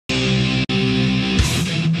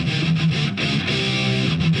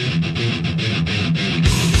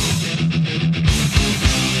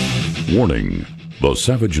Warning: the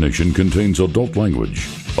Savage Nation contains adult language,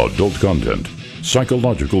 adult content,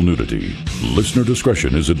 psychological nudity. Listener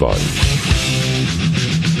discretion is advised.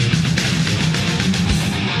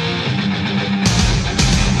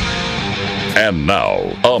 And now,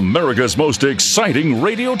 America's most exciting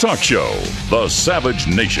radio talk show, The Savage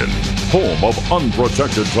Nation, home of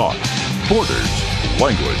unprotected talk, borders,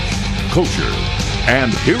 language, culture.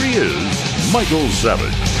 And here he is, Michael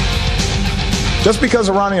Savage. Just because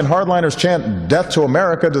Iranian hardliners chant death to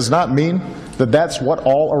America does not mean that that's what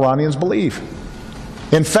all Iranians believe.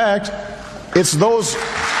 In fact, it's those...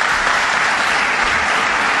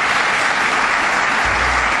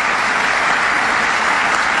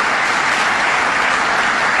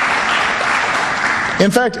 In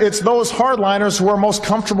fact, it's those hardliners who are most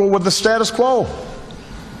comfortable with the status quo.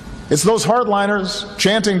 It's those hardliners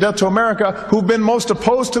chanting death to America who've been most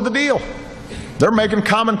opposed to the deal. They're making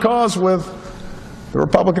common cause with the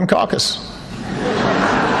Republican caucus.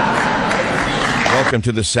 Welcome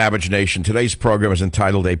to the Savage Nation. Today's program is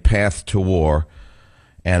entitled A Path to War.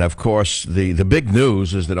 And, of course, the big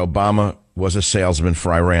news is that Obama was a salesman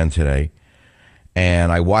for Iran today.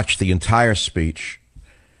 And I watched the entire speech.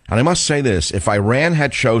 And I must say this, if Iran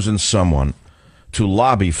had chosen someone to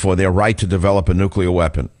lobby for their right to develop a nuclear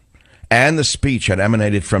weapon, and the speech had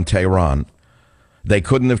emanated from Tehran, they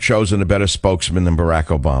couldn't have chosen a better spokesman than Barack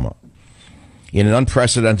Obama. In an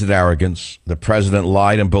unprecedented arrogance, the president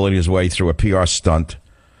lied and bullied his way through a PR stunt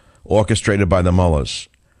orchestrated by the mullahs.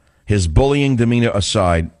 His bullying demeanor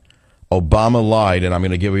aside, Obama lied, and I'm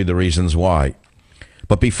going to give you the reasons why.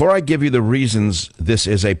 But before I give you the reasons this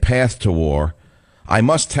is a path to war, I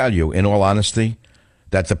must tell you, in all honesty,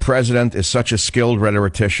 that the president is such a skilled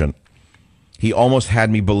rhetorician, he almost had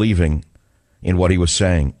me believing in what he was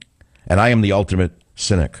saying. And I am the ultimate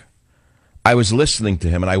cynic. I was listening to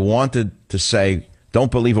him, and I wanted to say, don't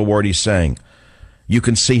believe a word he's saying. You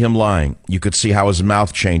can see him lying. You could see how his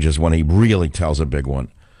mouth changes when he really tells a big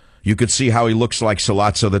one. You could see how he looks like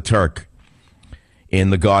Sollozzo the Turk in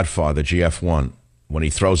The Godfather, GF1, when he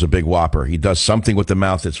throws a big whopper. He does something with the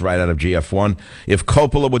mouth that's right out of GF1. If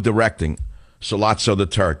Coppola were directing Sollozzo the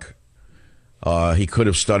Turk, he could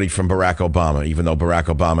have studied from Barack Obama, even though Barack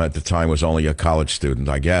Obama at the time was only a college student,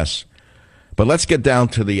 I guess. But let's get down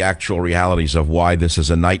to the actual realities of why this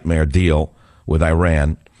is a nightmare deal with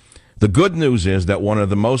Iran. The good news is that one of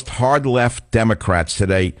the most hard-left Democrats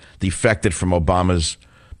today defected from Obama's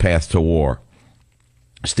path to war.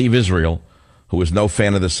 Steve Israel, who is no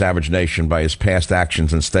fan of the Savage Nation by his past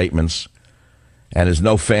actions and statements, and is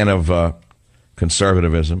no fan of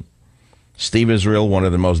conservatism. Steve Israel, one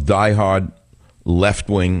of the most diehard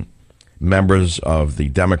left-wing members of the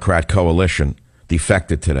Democrat coalition,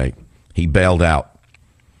 defected today. He bailed out.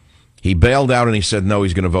 He bailed out and he said, no,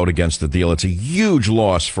 he's going to vote against the deal. It's a huge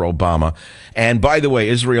loss for Obama. And by the way,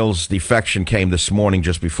 Israel's defection came this morning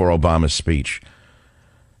just before Obama's speech.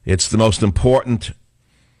 It's the most important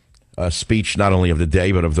speech, not only of the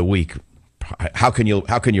day, but of the week. How can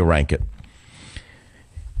you rank it?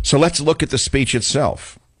 So let's look at the speech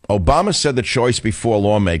itself. Obama said the choice before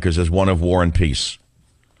lawmakers is one of war and peace.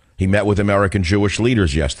 He met with American Jewish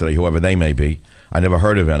leaders yesterday, whoever they may be. I never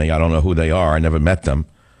heard of any. I don't know who they are. I never met them.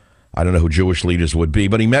 I don't know who Jewish leaders would be,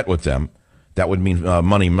 but he met with them. That would mean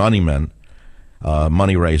money men,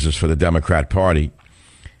 money raisers for the Democrat Party.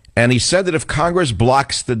 And he said that if Congress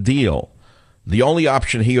blocks the deal, the only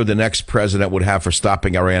option he or the next president would have for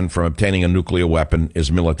stopping Iran from obtaining a nuclear weapon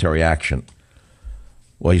is military action.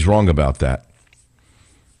 Well, he's wrong about that.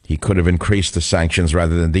 He could have increased the sanctions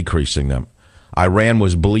rather than decreasing them. Iran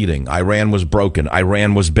was bleeding. Iran was broken.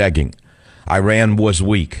 Iran was begging. Iran was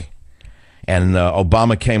weak. And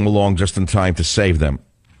Obama came along just in time to save them.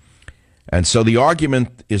 And so the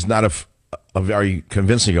argument is not a very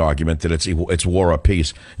convincing argument that it's war or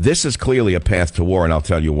peace. This is clearly a path to war, and I'll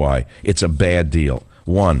tell you why. It's a bad deal.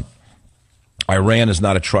 One, Iran is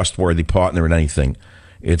not a trustworthy partner in anything.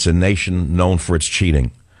 It's a nation known for its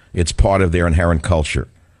cheating. It's part of their inherent culture.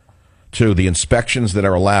 Two, the inspections that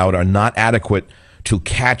are allowed are not adequate to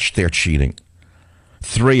catch their cheating.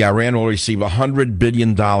 Three, Iran will receive $100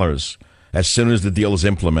 billion as soon as the deal is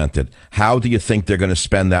implemented. How do you think they're going to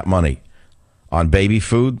spend that money? On baby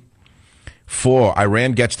food? Four,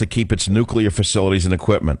 Iran gets to keep its nuclear facilities and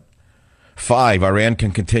equipment. Five, Iran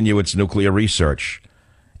can continue its nuclear research.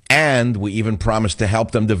 And we even promised to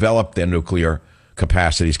help them develop their nuclear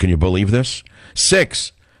capacities. Can you believe this?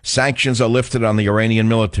 Six, sanctions are lifted on the Iranian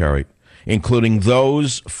military, including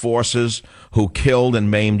those forces who killed and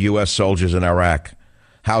maimed U.S. soldiers in Iraq.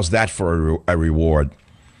 How's that for a reward?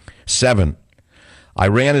 Seven,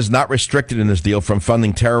 Iran is not restricted in this deal from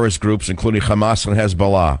funding terrorist groups, including Hamas and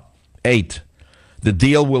Hezbollah. 8, the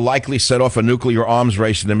deal will likely set off a nuclear arms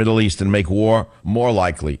race in the Middle East and make war more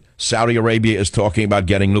likely. Saudi Arabia is talking about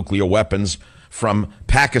getting nuclear weapons from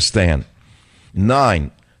Pakistan.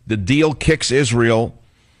 9, the deal kicks Israel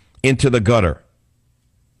into the gutter.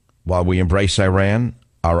 While we embrace Iran,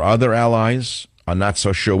 our other allies are not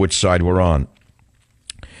so sure which side we're on.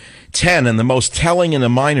 10, and the most telling in the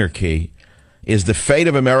minor key, is the fate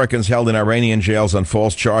of Americans held in Iranian jails on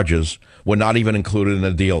false charges were not even included in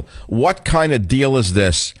the deal. What kind of deal is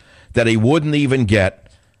this that he wouldn't even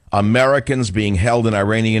get Americans being held in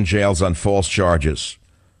Iranian jails on false charges?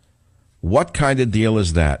 What kind of deal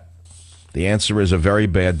is that? The answer is a very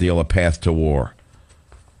bad deal, a path to war.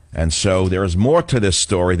 And so there is more to this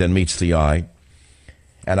story than meets the eye.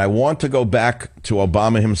 And I want to go back to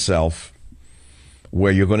Obama himself,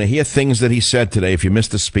 where you're going to hear things that he said today. If you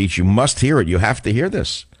missed the speech, you must hear it. You have to hear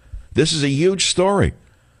this. This is a huge story.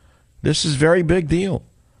 This is a very big deal.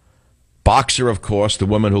 Boxer, of course, the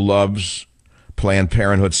woman who loves Planned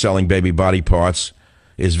Parenthood selling baby body parts,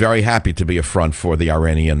 is very happy to be a front for the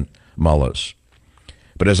Iranian mullahs.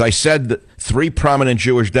 But as I said, 3 prominent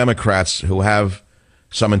Jewish Democrats who have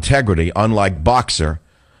some integrity, unlike Boxer,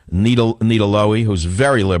 Nita Lowey, who's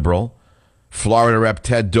very liberal, Florida Rep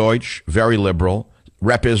Ted Deutsch, very liberal,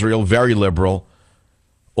 Rep Israel, very liberal,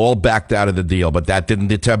 all backed out of the deal. But that didn't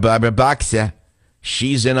deter Barbara Boxer.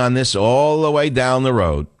 She's in on this all the way down the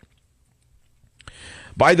road.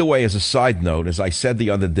 By the way, as a side note, as I said the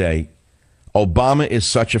other day, Obama is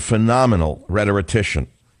such a phenomenal rhetorician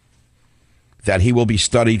that he will be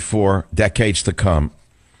studied for decades to come.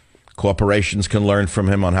 Corporations can learn from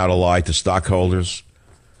him on how to lie to stockholders.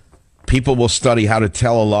 People will study how to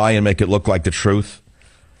tell a lie and make it look like the truth.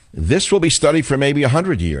 This will be studied for maybe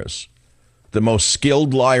 100 years. The most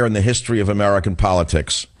skilled liar in the history of American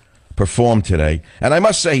politics performed today. And I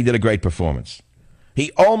must say he did a great performance.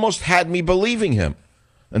 He almost had me believing him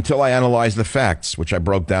until I analyzed the facts, which I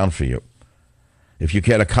broke down for you. If you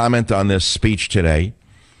care to comment on this speech today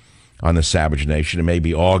on the Savage Nation, it may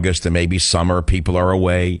be August, it may be summer, people are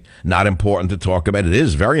away, not important to talk about. It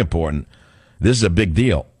is very important. This is a big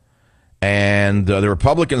deal. And the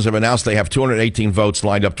Republicans have announced they have 218 votes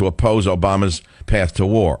lined up to oppose Obama's path to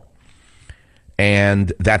war.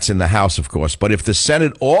 And that's in the House, of course. But if the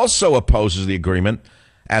Senate also opposes the agreement,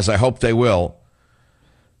 as I hope they will,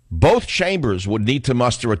 both chambers would need to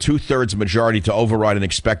muster a 2/3 majority to override an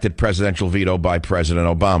expected presidential veto by President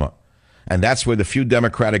Obama. And that's where the few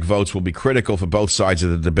Democratic votes will be critical for both sides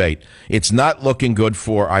of the debate. It's not looking good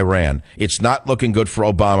for Iran. It's not looking good for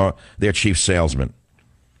Obama, their chief salesman.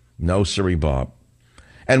 No, sirree, Bob.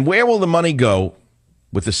 And where will the money go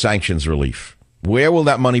with the sanctions relief? Where will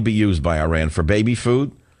that money be used by Iran? For baby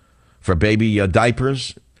food? For baby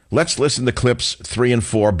diapers? Let's listen to clips 3 and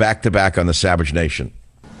 4 back to back on the Savage Nation.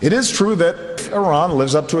 It is true that Iran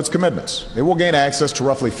lives up to its commitments. It will gain access to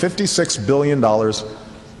roughly $56 billion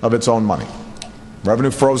of its own money, revenue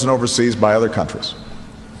frozen overseas by other countries.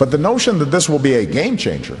 But the notion that this will be a game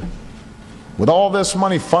changer, with all this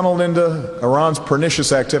money funneled into Iran's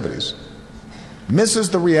pernicious activities, misses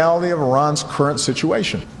the reality of Iran's current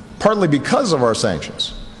situation, partly because of our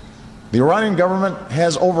sanctions. The Iranian government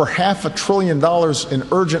has over $500 billion in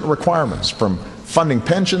urgent requirements, from funding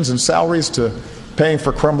pensions and salaries to paying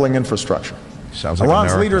for crumbling infrastructure. Sounds like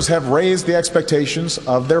Iran's America. leaders have raised the expectations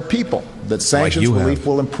of their people that sanctions relief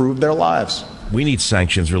will improve their lives. We need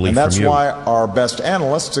sanctions relief and that's from you. why our best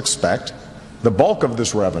analysts expect the bulk of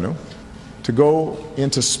this revenue to go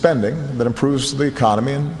into spending that improves the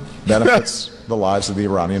economy and benefits the lives of the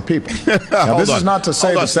Iranian people. Now, this is not to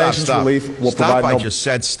say the sanctions relief will provide I just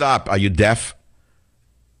said stop. Are you deaf?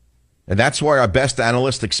 And that's why our best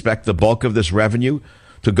analysts expect the bulk of this revenue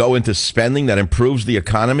to go into spending that improves the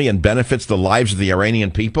economy and benefits the lives of the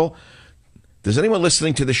Iranian people? Does anyone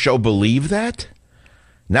listening to the show believe that?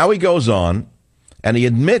 Now he goes on, and he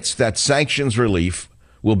admits that sanctions relief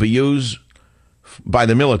will be used by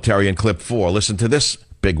the military in clip 4. Listen to this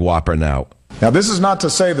big whopper now. Now, this is not to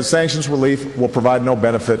say that sanctions relief will provide no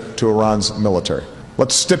benefit to Iran's military.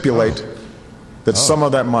 Let's stipulate that some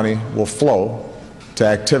of that money will flow to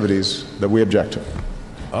activities that we object to.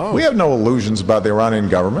 We have no illusions about the Iranian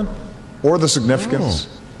government or the significance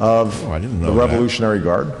of the Revolutionary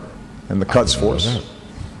Guard and the Quds Force.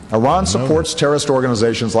 Iran supports terrorist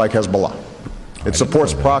organizations like Hezbollah. It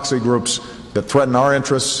supports proxy groups that threaten our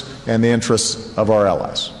interests and the interests of our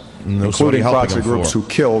allies, including proxy groups who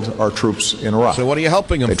killed our troops in Iraq. So what are you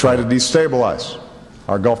helping them for? They try to destabilize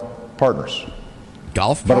our Gulf partners.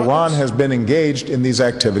 Gulf But partners? Iran has been engaged in these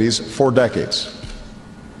activities for decades.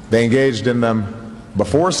 They engaged in them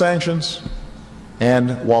before sanctions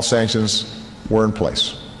and while sanctions were in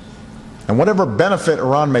place. And whatever benefit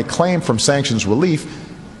Iran may claim from sanctions relief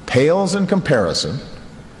pales in comparison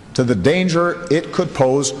to the danger it could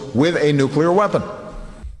pose with a nuclear weapon.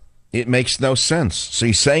 It makes no sense. So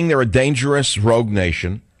he's saying they're a dangerous rogue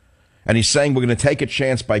nation, and he's saying we're going to take a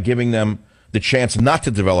chance by giving them the chance not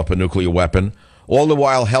to develop a nuclear weapon, all the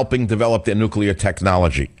while helping develop their nuclear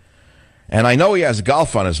technology. And I know he has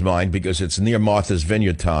golf on his mind because it's near Martha's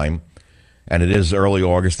Vineyard time, and it is early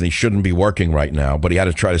August, and he shouldn't be working right now, but he had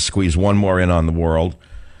to try to squeeze one more in on the world.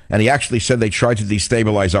 And he actually said they tried to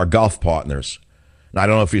destabilize our Gulf partners. And I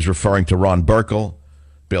don't know if he's referring to Ron Burkle,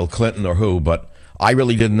 Bill Clinton, or who, but I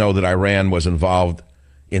really didn't know that Iran was involved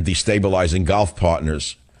in destabilizing Gulf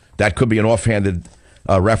partners. That could be an offhanded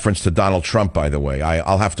reference to Donald Trump, by the way.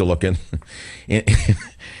 I'll have to look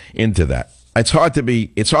into that. It's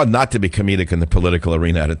hard not to be comedic in the political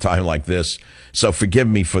arena at a time like this. So forgive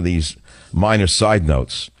me for these minor side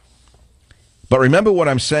notes. But remember what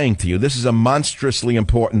I'm saying to you. This is a monstrously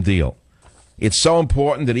important deal. It's so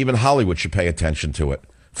important that even Hollywood should pay attention to it.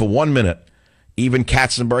 For 1 minute, even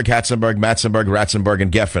Katzenberg, Matzenberg, Ratzenberg,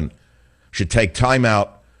 and Geffen should take time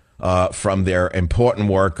out from their important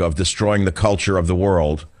work of destroying the culture of the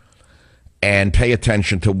world and pay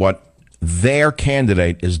attention to what their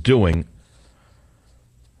candidate is doing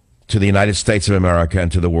to the United States of America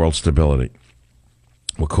and to the world's stability.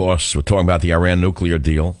 Of course, we're talking about the Iran nuclear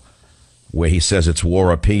deal, where he says it's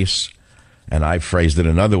war or peace, and I've phrased it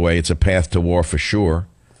another way, it's a path to war for sure.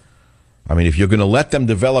 I mean, if you're going to let them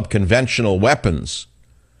develop conventional weapons,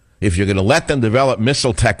 if you're going to let them develop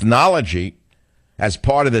missile technology as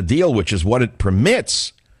part of the deal, which is what it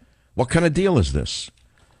permits, what kind of deal is this?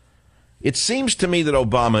 It seems to me that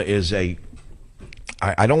Obama is I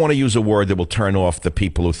don't want to use a word that will turn off the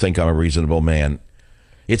people who think I'm a reasonable man.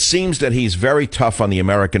 It seems that he's very tough on the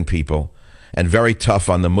American people and very tough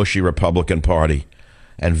on the mushy Republican Party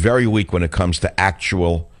and very weak when it comes to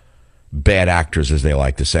actual bad actors, as they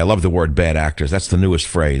like to say. I love the word bad actors. That's the newest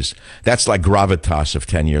phrase. That's like gravitas of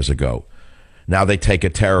 10 years ago. Now they take a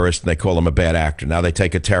terrorist and they call him a bad actor. Now they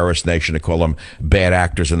take a terrorist nation and call them bad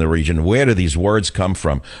actors in the region. Where do these words come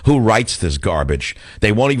from? Who writes this garbage?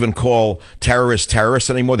 They won't even call terrorists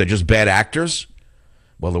anymore. They're just bad actors?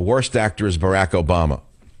 Well, the worst actor is Barack Obama.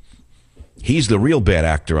 He's the real bad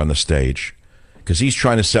actor on the stage because he's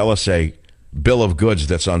trying to sell us a bill of goods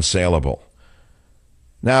that's unsaleable.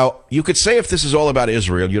 Now, you could say if this is all about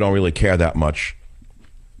Israel, you don't really care that much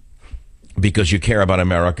because you care about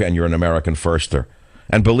America and you're an American firster.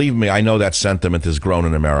 And believe me, I know that sentiment has grown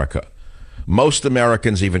in America. Most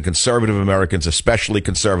Americans, even conservative Americans, especially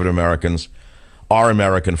conservative Americans, are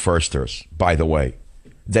American firsters, by the way.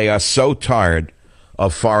 They are so tired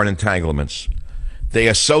of foreign entanglements. They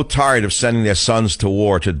are so tired of sending their sons to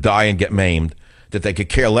war to die and get maimed that they could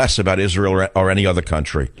care less about Israel or any other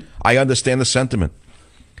country. I understand the sentiment.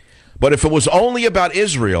 But if it was only about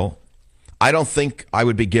Israel, I don't think I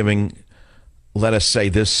would be giving, let us say,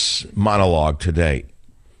 this monologue today.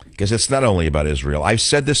 Because it's not only about Israel. I've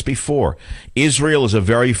said this before. Israel is a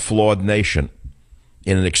very flawed nation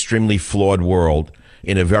in an extremely flawed world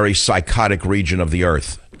in a very psychotic region of the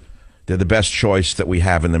earth. They're the best choice that we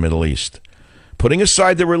have in the Middle East. Putting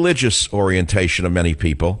aside the religious orientation of many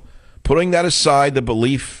people, putting that aside, the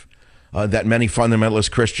belief that many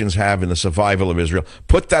fundamentalist Christians have in the survival of Israel,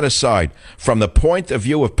 put that aside. From the point of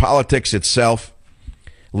view of politics itself,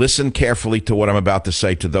 listen carefully to what I'm about to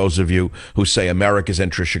say to those of you who say America's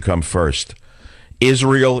interests should come first.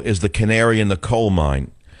 Israel is the canary in the coal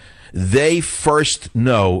mine. They first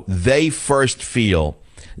know, they first feel,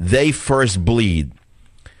 they first bleed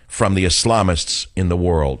from the Islamists in the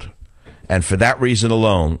world. And for that reason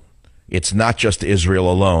alone, it's not just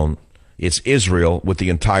Israel alone. It's Israel with the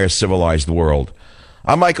entire civilized world.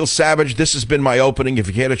 I'm Michael Savage. This has been my opening. If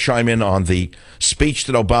you care to chime in on the speech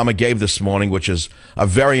that Obama gave this morning, which is a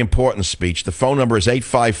very important speech, the phone number is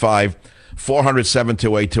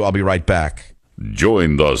 855-400-7282. I'll be right back.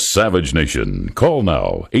 Join the Savage Nation. Call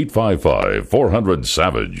now,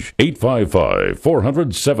 855-400-SAVAGE,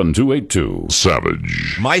 855-400-7282.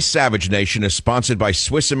 Savage. My Savage Nation is sponsored by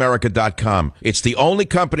SwissAmerica.com. It's the only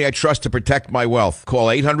company I trust to protect my wealth. Call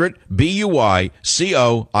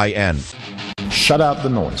 800-BUY-COIN. Shut out the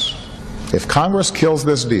noise. If Congress kills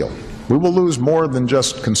this deal, we will lose more than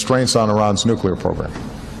just constraints on Iran's nuclear program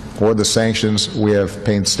or the sanctions we have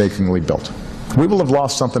painstakingly built. We will have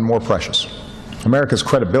lost something more precious. America's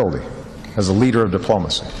credibility as a leader of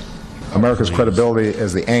diplomacy. America's credibility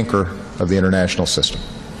as the anchor of the international system.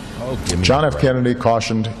 John F. Kennedy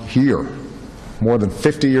cautioned here more than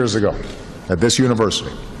 50 years ago at this university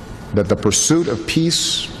that the pursuit of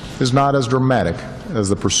peace is not as dramatic as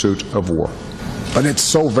the pursuit of war. but it's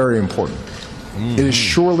so very important. It is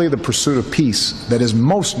surely the pursuit of peace that is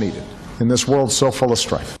most needed in this world so full of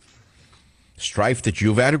strife. Strife that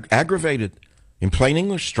you've aggravated. In plain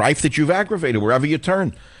English, strife that you've aggravated wherever you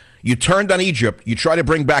turn. You turned on Egypt. You try to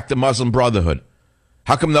bring back the Muslim Brotherhood.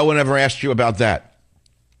 How come no one ever asked you about that?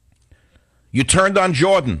 You turned on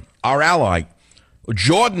Jordan, our ally.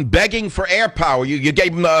 Jordan begging for air power. You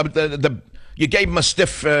gave him you gave him a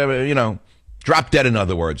stiff, drop dead. In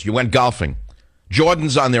other words, you went golfing.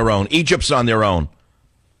 Jordan's on their own. Egypt's on their own.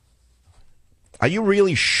 Are you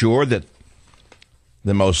really sure that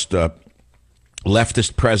the most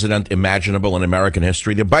leftist president imaginable in American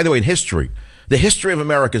history? By the way, in history, the history of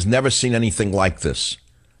America has never seen anything like this.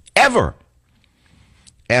 Ever.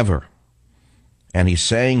 Ever. And he's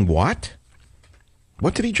saying what?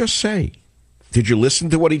 What did he just say? Did you listen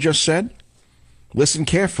to what he just said? Listen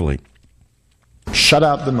carefully. Shut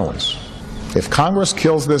out the noise. If Congress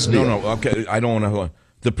kills this deal... No, okay, I don't want to...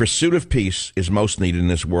 The pursuit of peace is most needed in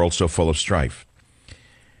this world so full of strife.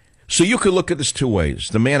 So you could look at this two ways.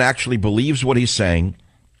 The man actually believes what he's saying,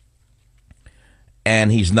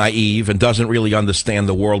 and he's naive and doesn't really understand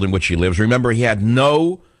the world in which he lives. Remember, he had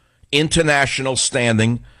no international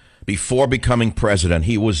standing before becoming president.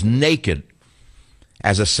 He was naked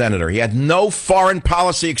as a senator. He had no foreign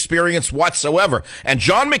policy experience whatsoever. And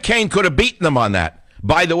John McCain could have beaten him on that.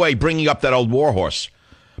 By the way, bringing up that old war horse.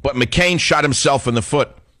 But McCain shot himself in the foot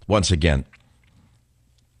once again.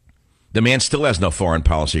 The man still has no foreign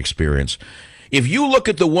policy experience. If you look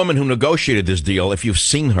at the woman who negotiated this deal, if you've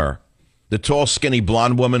seen her, the tall, skinny,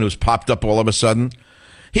 blonde woman who's popped up all of a sudden,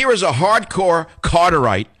 here is a hardcore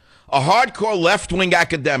Carterite, a hardcore left-wing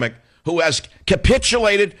academic who has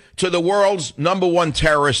capitulated to the world's #1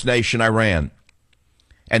 terrorist nation, Iran.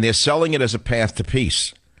 And they're selling it as a path to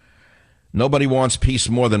peace. Nobody wants peace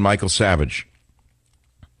more than Michael Savage.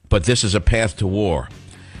 But this is a path to war.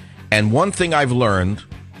 And one thing I've learned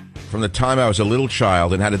from the time I was a little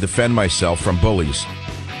child and had to defend myself from bullies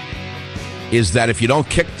is that if you don't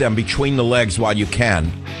kick them between the legs while you can,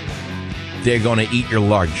 they're going to eat your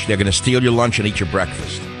lunch. They're going to steal your lunch and eat your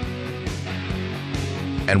breakfast.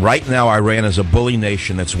 And right now, Iran is a bully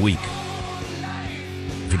nation that's weak.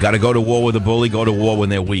 If you got to go to war with a bully, go to war when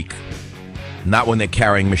they're weak, not when they're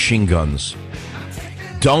carrying machine guns.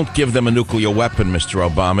 Don't give them a nuclear weapon, Mr.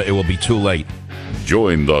 Obama. It will be too late.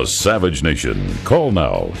 Join the Savage Nation. Call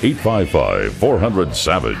now,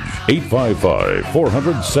 855-400-SAVAGE,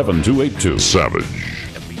 855-400-7282. Savage.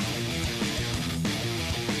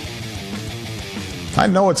 I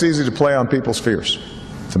know it's easy to play on people's fears,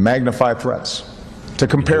 to magnify threats, to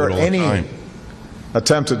compare any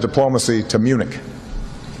attempt at diplomacy to Munich.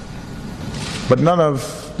 But none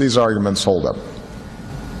of these arguments hold up.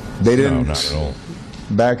 They didn't not at all.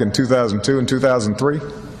 Back in 2002 and 2003.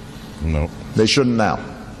 No. They shouldn't now.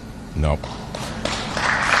 No. All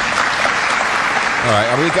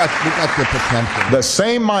right, we got the potential. The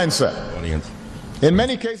same mindset. Audience. In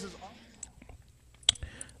many cases,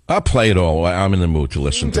 I'll play it all. I'm in the mood to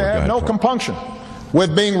listen to it. have no compunction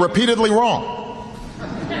with being repeatedly wrong.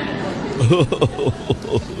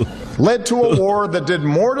 Led to a war that did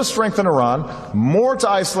more to strengthen Iran, more to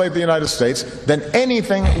isolate the United States than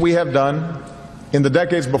anything we have done in the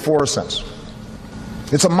decades before or since.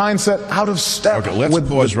 It's a mindset out of step with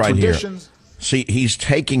pause right traditions. Here. See, he's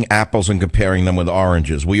taking apples and comparing them with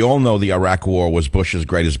oranges. We all know the Iraq War was Bush's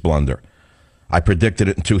greatest blunder. I predicted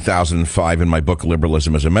it in 2005 in my book,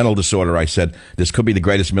 Liberalism as a Mental Disorder. I said this could be the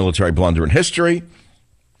greatest military blunder in history.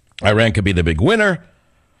 Iran could be the big winner,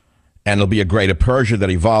 and it'll be a greater Persia that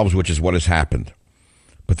evolves, which is what has happened.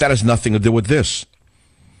 But that has nothing to do with this.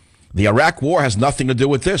 The Iraq War has nothing to do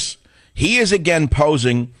with this. He is again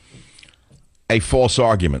posing a false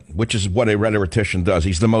argument, which is what a rhetorician does.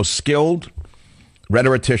 He's the most skilled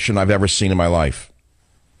rhetorician I've ever seen in my life.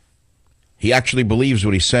 He actually believes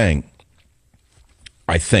what he's saying.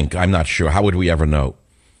 I think. I'm not sure. How would we ever know?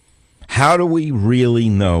 How do we really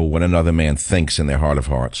know what another man thinks in their heart of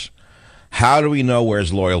hearts? How do we know where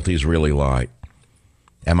his loyalties really lie?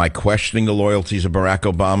 Am I questioning the loyalties of Barack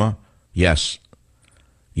Obama? Yes.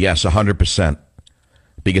 Yes, 100%.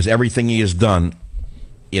 Because everything he has done,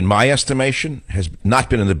 in my estimation, has not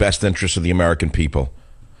been in the best interest of the American people.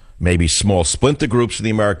 Maybe small splinter groups of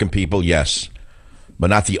the American people, yes, but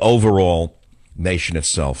not the overall nation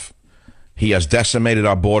itself. He has decimated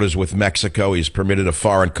our borders with Mexico. He's permitted a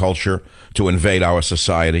foreign culture to invade our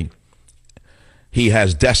society. He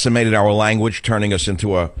has decimated our language, turning us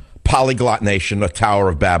into a polyglot nation, a Tower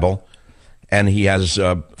of Babel, and he has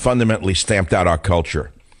fundamentally stamped out our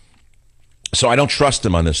culture. So I don't trust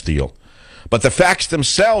him on this deal. But the facts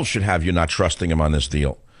themselves should have you not trusting him on this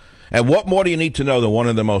deal. And what more do you need to know than one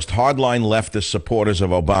of the most hardline leftist supporters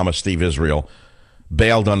of Obama, Steve Israel,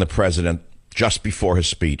 bailed on the president just before his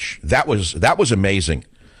speech? That was amazing.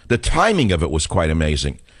 The timing of it was quite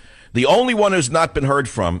amazing. The only one who's not been heard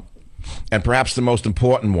from, and perhaps the most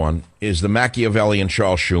important one, is the Machiavellian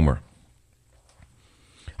Charles Schumer.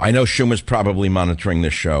 I know Schumer's probably monitoring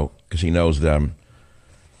this show because he knows them.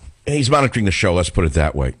 He's monitoring the show, let's put it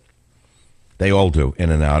that way. They all do, in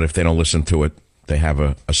and out. If they don't listen to it, they have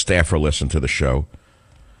a staffer listen to the show.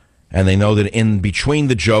 And they know that in between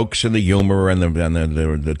the jokes and the humor and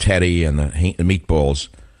the teddy and the meatballs,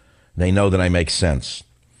 they know that I make sense.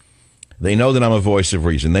 They know that I'm a voice of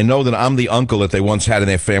reason. They know that I'm the uncle that they once had in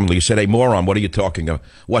their family. You said, hey, moron, what are you talking about?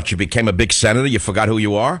 What, you became a big senator? You forgot who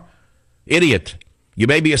you are? Idiot. You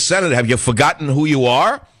may be a senator. Have you forgotten who you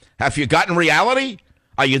are? Have you forgotten reality?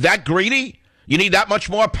 Are you that greedy? You need that much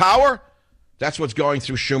more power? That's what's going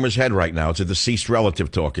through Schumer's head right now. It's a deceased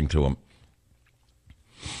relative talking to him.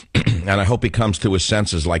 And I hope he comes to his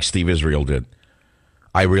senses like Steve Israel did.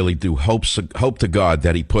 I really do. Hope to God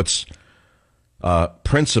that he puts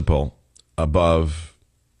principle above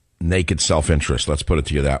naked self-interest. Let's put it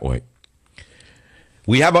to you that way.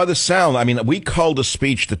 We have other sound. I mean, we called a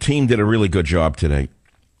speech. The team did a really good job today.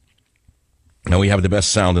 And we have the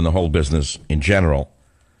best sound in the whole business in general.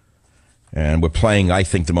 And we're playing, I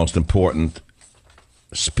think, the most important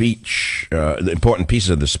speech, the important pieces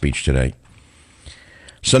of the speech today.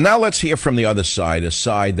 So now let's hear from the other side, a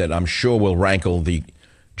side that I'm sure will rankle the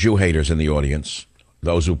Jew haters in the audience,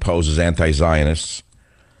 those who pose as anti-Zionists,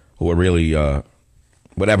 who are really,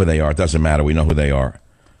 whatever they are, it doesn't matter, we know who they are.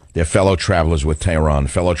 They're fellow travelers with Tehran,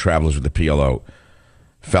 fellow travelers with the PLO,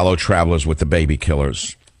 fellow travelers with the baby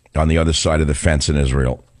killers on the other side of the fence in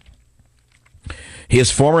Israel.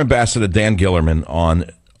 Here's former Ambassador Dan Gillerman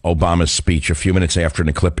on Obama's speech a few minutes after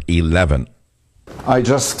in clip 11. I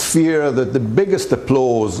just fear that the biggest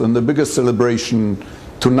applause and the biggest celebration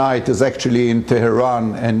tonight is actually in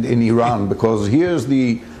Tehran and in Iran, because here's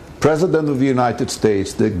the President of the United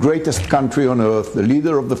States, the greatest country on earth, the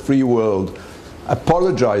leader of the free world,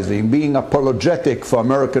 apologizing, being apologetic for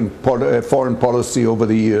American foreign policy over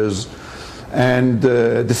the years, and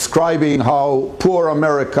describing how poor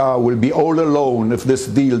America will be all alone if this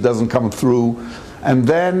deal doesn't come through, and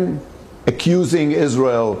then accusing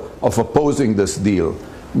Israel of opposing this deal.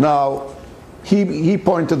 Now, he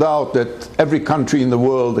pointed out that every country in the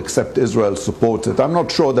world except Israel supports it. I'm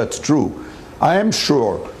not sure that's true. I am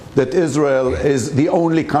sure that Israel is the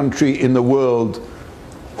only country in the world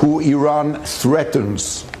who Iran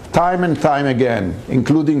threatens time and time again,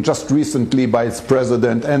 including just recently by its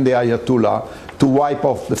president and the Ayatollah, to wipe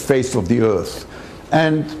off the face of the earth.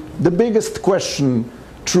 And the biggest question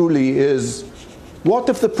truly is, what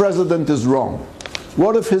if the president is wrong?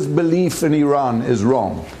 What if his belief in Iran is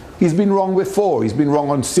wrong? He's been wrong before. He's been wrong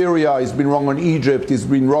on Syria, he's been wrong on Egypt, he's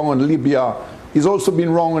been wrong on Libya, he's also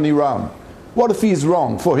been wrong on Iran. What if he's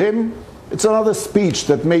wrong? For him, it's another speech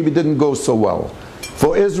that maybe didn't go so well.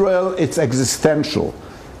 For Israel, it's existential.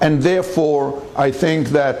 And therefore, I think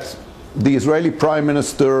that the Israeli Prime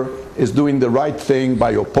Minister is doing the right thing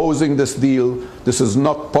by opposing this deal. This is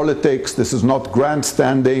not politics, this is not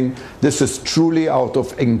grandstanding. This is truly out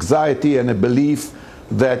of anxiety and a belief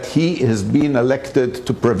that he has been elected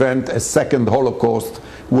to prevent a second Holocaust,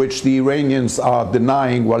 which the Iranians are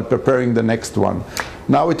denying while preparing the next one.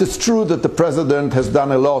 Now, it is true that the president has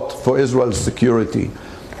done a lot for Israel's security,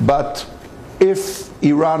 but if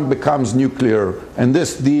Iran becomes nuclear, and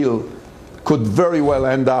this deal could very well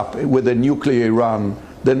end up with a nuclear Iran,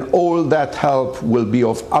 then all that help will be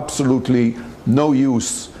of absolutely no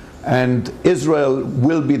use, and Israel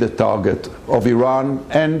will be the target of Iran.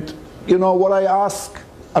 And you know, what I ask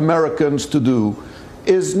Americans to do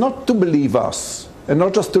is not to believe us, and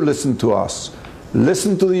not just to listen to us.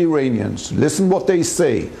 Listen to the Iranians. Listen what they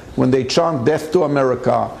say when they chant death to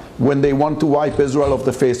America, when they want to wipe Israel off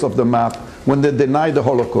the face of the map, when they deny the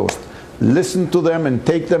Holocaust. Listen to them and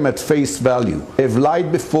take them at face value. They've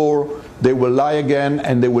lied before, they will lie again,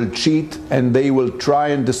 and they will cheat, and they will try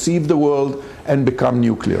and deceive the world and become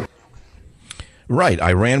nuclear. Right.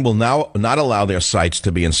 Iran will now not allow their sites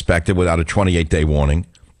to be inspected without a 28-day warning.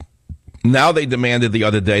 Now they demanded the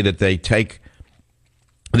other day that they take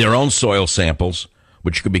their own soil samples,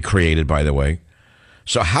 which could be created, by the way.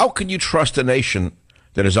 So how can you trust a nation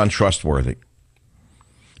that is untrustworthy?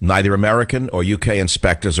 Neither American or UK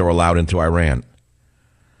inspectors are allowed into Iran.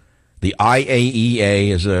 The IAEA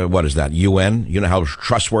is what is that, UN? You know how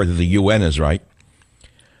trustworthy the UN is, right?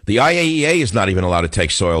 The IAEA is not even allowed to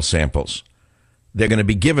take soil samples. They're going to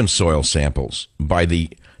be given soil samples by the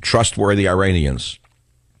trustworthy Iranians.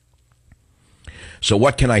 So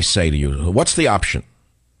what can I say to you? What's the option?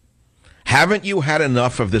 Haven't you had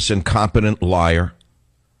enough of this incompetent liar?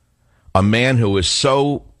 A man who is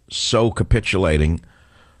so capitulating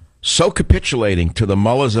to the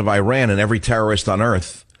mullahs of Iran and every terrorist on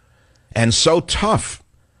earth, and so tough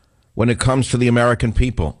when it comes to the American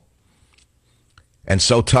people, and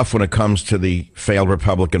so tough when it comes to the failed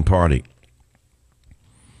Republican Party.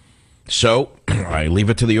 So I leave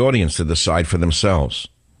it to the audience to decide for themselves.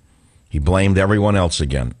 He blamed everyone else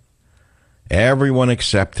again. Everyone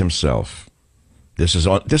except himself. This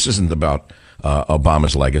isn't about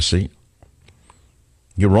Obama's legacy.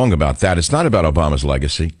 You're wrong about that. It's not about Obama's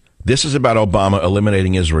legacy. This is about Obama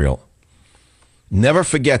eliminating Israel. Never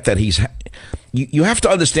forget that you have to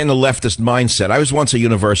understand the leftist mindset. I was once a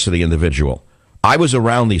university individual. I was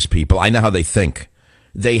around these people. I know how they think.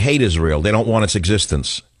 They hate Israel. They don't want its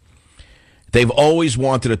existence. They've always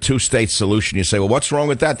wanted a two-state solution. You say, well, what's wrong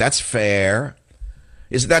with that? That's fair.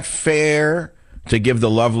 Is that fair to give the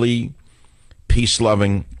lovely,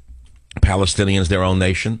 peace-loving Palestinians their own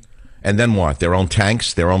nation? And then what? Their own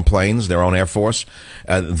tanks, their own planes, their own Air Force,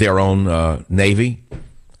 their own Navy?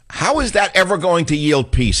 How is that ever going to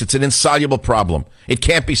yield peace? It's an insoluble problem. It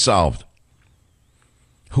can't be solved.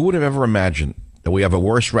 Who would have ever imagined that we have a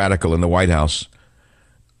worse radical in the White House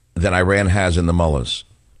than Iran has in the mullahs?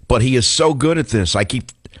 But he is so good at this. I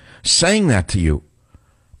keep saying that to you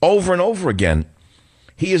over and over again.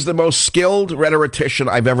 He is the most skilled rhetorician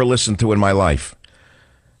I've ever listened to in my life.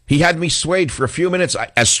 He had me swayed for a few minutes.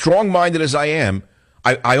 As strong-minded as I am,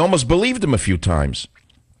 I almost believed him a few times.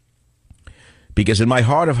 Because in my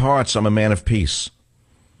heart of hearts, I'm a man of peace.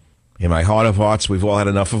 In my heart of hearts, we've all had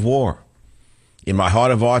enough of war. In my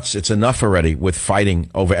heart of hearts, it's enough already with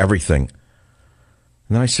fighting over everything.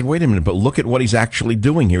 And then I said, wait a minute, but look at what he's actually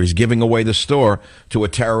doing here. He's giving away the store to a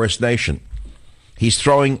terrorist nation. He's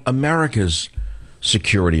throwing America's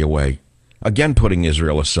security away. Again, putting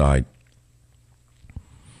Israel aside.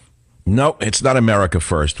 No, it's not America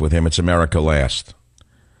first with him. It's America last.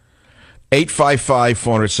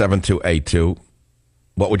 855-400-7282.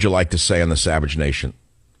 What would you like to say on the Savage Nation?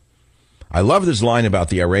 I love this line about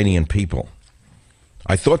the Iranian people.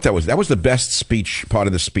 I thought that was the best speech, part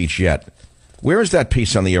of the speech yet. Where is that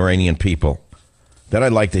piece on the Iranian people? That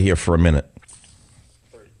I'd like to hear for a minute.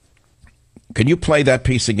 Can you play that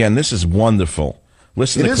piece again? This is wonderful.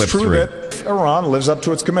 Listen to clip 3. It is true that Iran lives up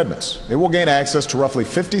to its commitments. It will gain access to roughly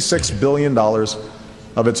 $56 billion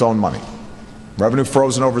of its own money, revenue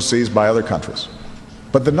frozen overseas by other countries.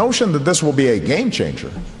 But the notion that this will be a game changer,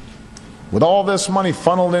 with all this money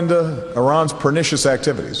funneled into Iran's pernicious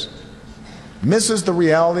activities, misses the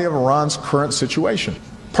reality of Iran's current situation,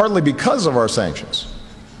 partly because of our sanctions.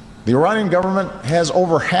 The Iranian government has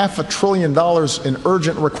over $500 billion in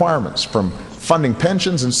urgent requirements, from funding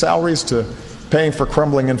pensions and salaries to paying for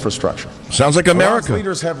crumbling infrastructure. Sounds like America. Iran's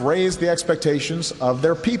leaders have raised the expectations of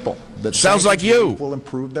their people that sounds like you will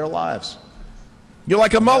improve their lives. You're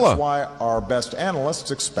like a mullah. That's why our best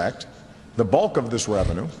analysts expect the bulk of this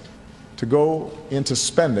revenue to go into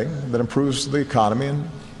spending that improves the economy and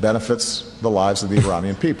benefits the lives of the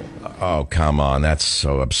Iranian people. Oh, come on. That's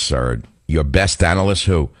so absurd. Your best analysts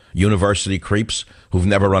who? University creeps who've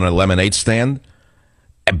never run a lemonade stand?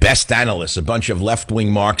 Best analysts, a bunch of left-wing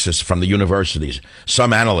Marxists from the universities.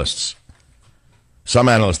 Some analysts,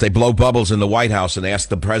 they blow bubbles in the White House and ask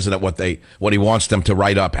the president what he wants them to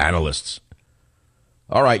write up. Analysts.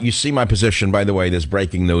 All right, you see my position. By the way, there's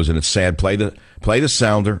breaking news, and it's sad. Play the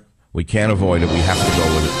sounder. We can't avoid it. We have to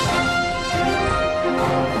go with it.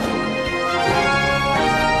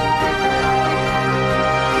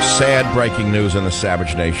 Sad breaking news in the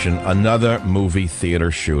Savage Nation. Another movie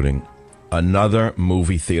theater shooting. Another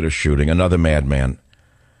madman.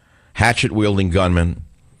 Hatchet-wielding gunman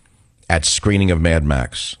at screening of Mad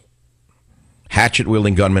Max.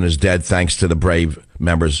 Hatchet-wielding gunman is dead thanks to the brave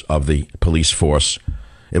members of the police force.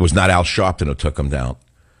 It was not Al Sharpton who took him down.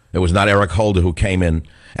 It was not Eric Holder who came in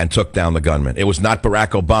and took down the gunman. It was not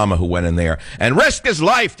Barack Obama who went in there and risked his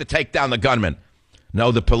life to take down the gunman.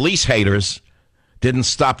 No, the police haters didn't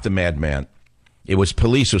stop the madman. It was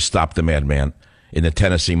police who stopped the madman in the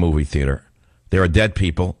Tennessee movie theater. There are dead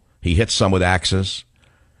people. He hit some with axes,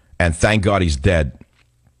 and thank God he's dead.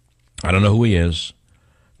 I don't know who he is.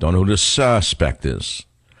 Don't know who the suspect is.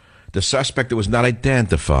 The suspect that was not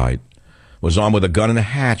identified was armed with a gun and a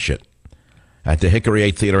hatchet at the Hickory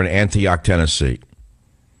 8 Theater in Antioch, Tennessee.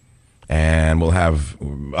 And we'll have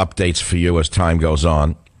updates for you as time goes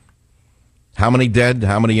on. How many dead?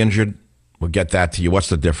 How many injured? We'll get that to you. What's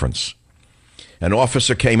the difference? An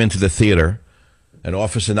officer came into the theater, an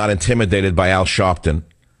officer not intimidated by Al Sharpton,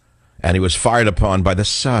 and he was fired upon by the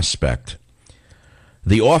suspect.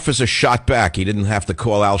 The officer shot back. He didn't have to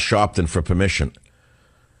call Al Sharpton for permission.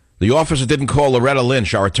 The officer didn't call Loretta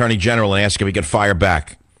Lynch, our attorney general, and ask if he could fire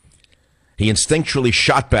back. He instinctually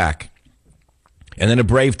shot back. And then a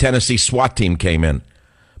brave Tennessee SWAT team came in.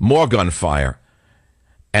 More gunfire.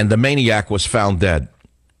 And the maniac was found dead.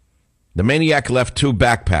 The maniac left 2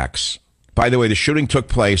 backpacks. By the way, the shooting took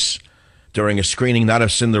place during a screening not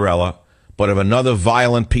of Cinderella, but of another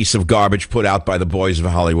violent piece of garbage put out by the boys of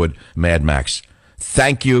Hollywood, Mad Max.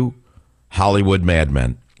 Thank you, Hollywood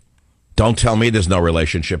madmen. Don't tell me there's no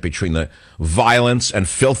relationship between the violence and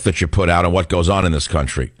filth that you put out and what goes on in this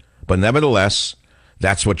country. But nevertheless,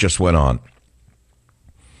 that's what just went on.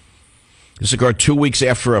 This occurred 2 weeks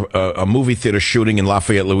after a movie theater shooting in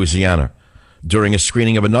Lafayette, Louisiana, during a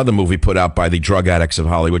screening of another movie put out by the drug addicts of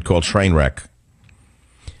Hollywood called Trainwreck.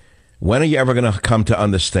 When are you ever going to come to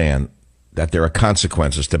understand that there are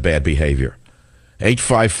consequences to bad behavior?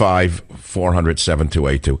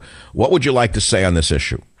 855-400-7282. What would you like to say on this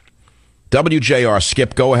issue? WJR,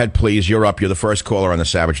 Skip, go ahead, please. You're up. You're the first caller on the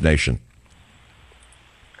Savage Nation.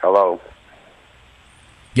 Hello.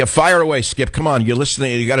 Yeah, fire away, Skip. Come on, you're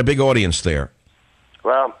listening. You got a big audience there.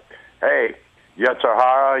 Well, hey,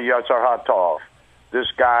 Yetzirah, Yetzirah Tov. This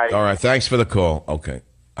guy... All right, thanks for the call. Okay.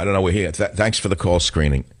 I don't know, we're here. Thanks for the call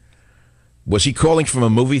screening. Was he calling from a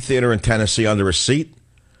movie theater in Tennessee under a seat?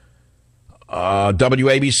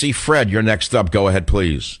 WABC Fred, you're next up. Go ahead,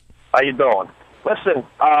 please. How you doing? Listen,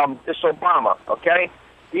 this Obama, okay?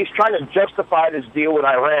 He's trying to justify this deal with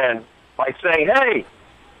Iran by saying, hey,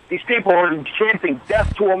 these people are chanting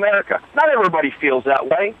death to America. Not everybody feels that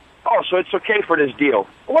way. Oh, so it's okay for this deal.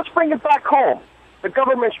 Well, let's bring it back home. The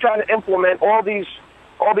government's trying to implement all these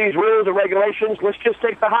rules and regulations. Let's just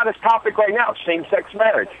take the hottest topic right now, same-sex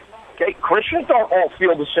marriage. Okay, Christians don't all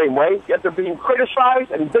feel the same way, yet they're being criticized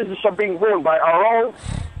and businesses are being ruined by our own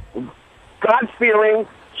God-fearing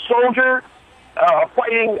soldier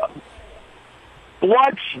fighting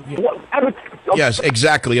blood. Yes,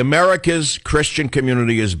 exactly. America's Christian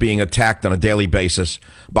community is being attacked on a daily basis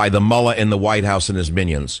by the mullah in the White House and his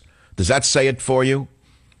minions. Does that say it for you?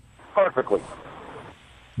 Perfectly.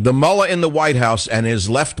 The mullah in the White House and his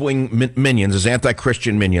left-wing minions, his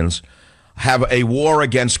anti-Christian minions, have a war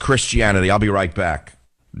against Christianity. I'll be right back.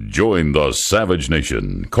 Join the Savage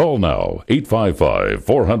Nation. Call now,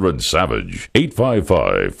 855-400-SAVAGE,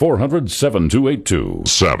 855-400-7282.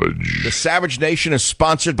 Savage. The Savage Nation is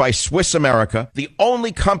sponsored by Swiss America, the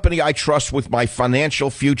only company I trust with my financial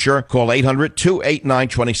future. Call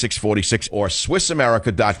 800-289-2646 or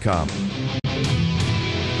SwissAmerica.com.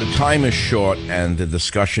 The time is short and the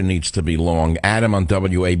discussion needs to be long. Adam on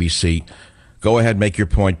WABC, go ahead, make your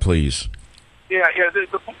point, please. Yeah. The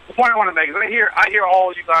point I want to make is I hear all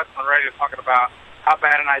of you guys on the radio talking about how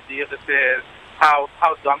bad an idea this is, how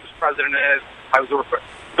dumb this president is.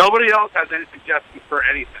 Nobody else has any suggestions for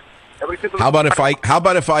anything. How about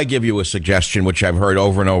if I give you a suggestion, which I've heard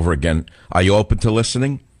over and over again? Are you open to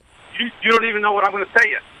listening? You don't even know what I'm going to say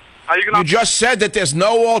yet. You just said that there's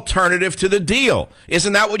no alternative to the deal.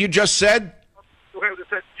 Isn't that what you just said? Okay,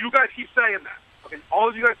 you guys keep saying that. Okay, all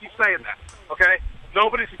of you guys keep saying that. Okay.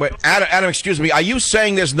 Wait, Adam, excuse me. Are you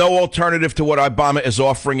saying there's no alternative to what Obama is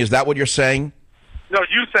offering? Is that what you're saying? No,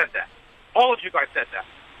 you said that. All of you guys said that.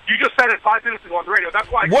 You just said it 5 minutes ago on the radio. That's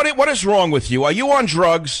why. What is wrong with you? Are you on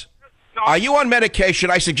drugs? No. Are you on medication?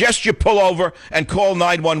 I suggest you pull over and call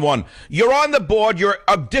 911. You're on the board. You're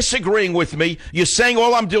disagreeing with me. You're saying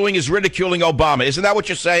all I'm doing is ridiculing Obama. Isn't that what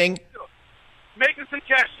you're saying? Make a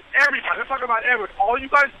suggestion. Everybody. I'm talking about everyone. All you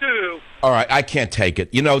guys do. All right, I can't take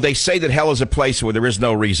it. You know, they say that hell is a place where there is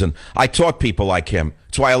no reason. I taught people like him.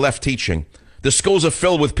 That's why I left teaching. The schools are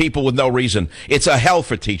filled with people with no reason. It's a hell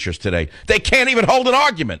for teachers today. They can't even hold an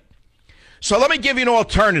argument. So let me give you an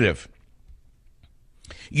alternative.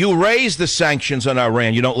 You raise the sanctions on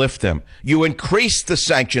Iran. You don't lift them. You increase the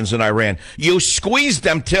sanctions on Iran. You squeeze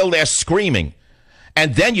them till they're screaming.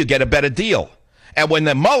 And then you get a better deal. And when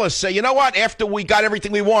the mullahs say, you know what, after we got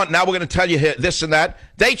everything we want, now we're going to tell you this and that,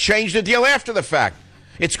 they change the deal after the fact.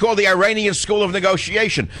 It's called the Iranian School of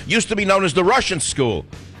Negotiation. Used to be known as the Russian School.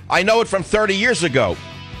 I know it from 30 years ago.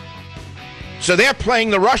 So they're playing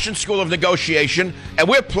the Russian School of Negotiation, and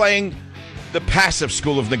we're playing the passive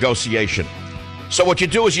School of Negotiation. So what you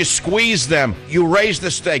do is you squeeze them, you raise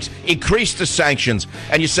the stakes, increase the sanctions,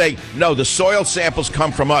 and you say, no, the soil samples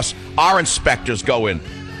come from us. Our inspectors go in.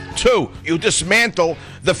 2, you dismantle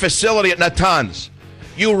the facility at Natanz.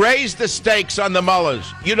 You raise the stakes on the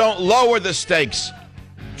mullahs. You don't lower the stakes.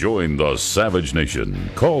 Join the Savage Nation.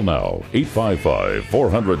 Call now,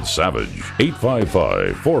 855-400-SAVAGE,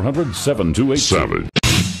 855-400-7282. Savage.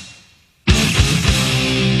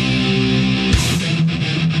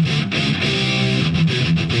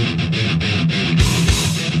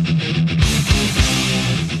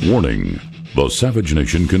 Warning: the Savage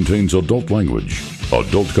Nation contains adult language,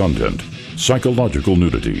 adult content, psychological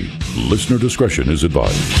nudity. Listener discretion is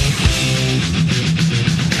advised.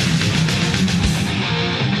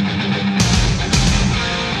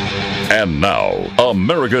 And now,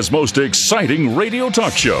 America's most exciting radio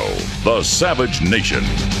talk show, The Savage Nation,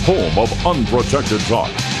 home of unprotected talk,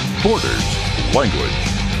 borders, language,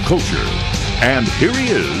 culture. And here he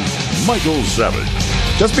is, Michael Savage.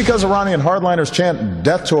 Just because Iranian hardliners chant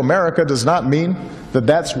death to America does not mean that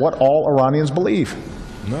that's what all Iranians believe.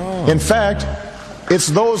 No. In fact, it's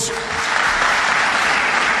those... No,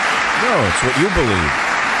 it's what you believe.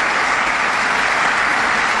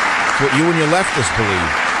 It's what you and your leftists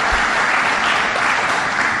believe.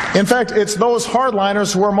 In fact, it's those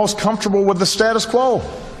hardliners who are most comfortable with the status quo.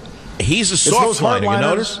 He's a It's those softliner, you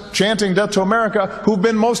notice? hardliners chanting death to America who've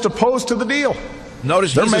been most opposed to the deal.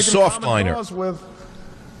 Notice They're he's a making common softliner. cause with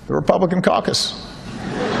the Republican caucus.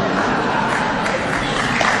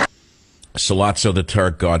 Sollozzo the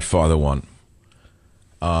Turk, Godfather 1.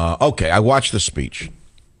 Okay, I watched the speech.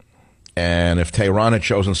 And if Tehran had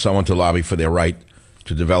chosen someone to lobby for their right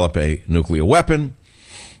to develop a nuclear weapon,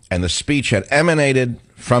 and the speech had emanated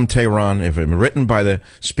from Tehran, if it had been written by the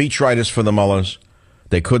speechwriters for the mullahs,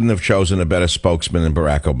 they couldn't have chosen a better spokesman than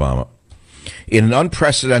Barack Obama. In an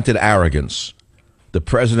unprecedented arrogance, the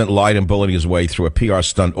president lied and bullied his way through a PR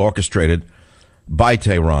stunt orchestrated by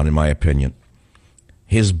Tehran, in my opinion.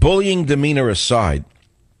 His bullying demeanor aside,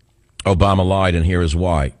 Obama lied, and here is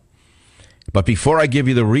why. But before I give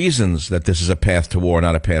you the reasons that this is a path to war,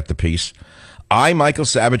 not a path to peace, I, Michael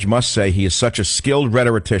Savage, must say he is such a skilled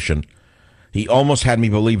rhetorician, he almost had me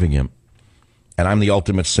believing him. And I'm the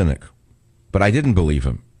ultimate cynic. But I didn't believe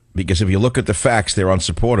him, because if you look at the facts, they're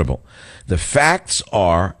unsupportable. The facts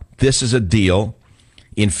are this is a deal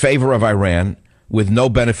in favor of Iran with no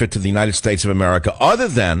benefit to the United States of America other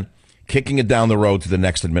than kicking it down the road to the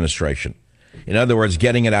next administration. In other words,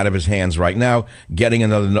 getting it out of his hands right now, getting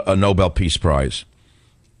a Nobel Peace Prize.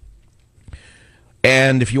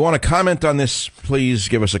 And if you want to comment on this, please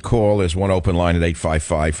give us a call. There's one open line at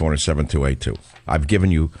 855-407-2882. I've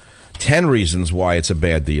given you 10 reasons why it's a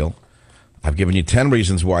bad deal. I've given you 10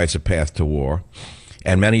 reasons why it's a path to war.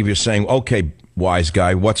 And many of you are saying, okay, wise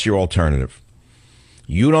guy, what's your alternative?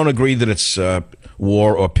 You don't agree that it's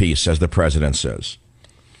war or peace, as the president says.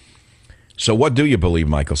 So what do you believe,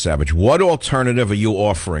 Michael Savage? What alternative are you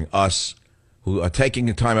offering us who are taking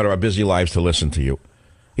the time out of our busy lives to listen to you?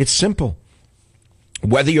 It's simple.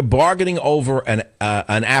 Whether you're bargaining over an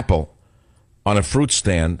apple on a fruit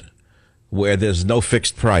stand where there's no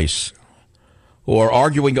fixed price, or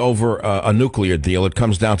arguing over a nuclear deal, it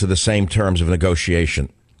comes down to the same terms of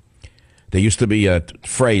negotiation. There used to be a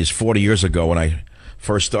phrase 40 years ago when I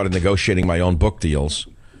first started negotiating my own book deals.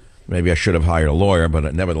 Maybe I should have hired a lawyer,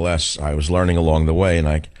 but nevertheless, I was learning along the way, and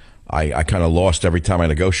I kind of lost every time I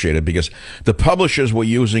negotiated because the publishers were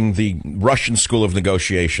using the Russian school of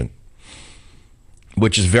negotiation,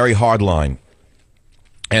 which is very hardline.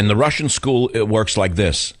 And the Russian school, it works like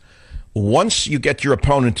this. Once you get your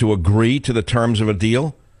opponent to agree to the terms of a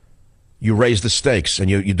deal, you raise the stakes and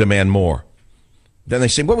you demand more. Then they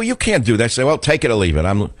say, well, you can't do that. I say, well, take it or leave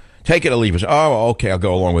it. Take it or leave it. Oh, okay, I'll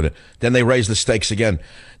go along with it. Then they raise the stakes again.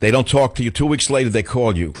 They don't talk to you. 2 weeks later, they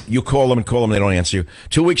call you. You call them and call them. They don't answer you.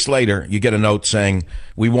 2 weeks later, you get a note saying,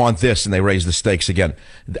 we want this, and they raise the stakes again.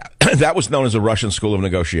 That was known as the Russian school of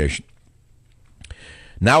negotiation.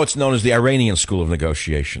 Now it's known as the Iranian school of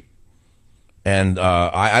negotiation. And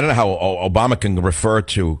I don't know how Obama can refer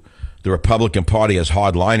to the Republican Party as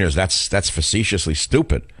hardliners. That's facetiously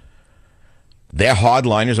stupid. They're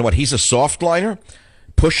hardliners, and what, he's a softliner?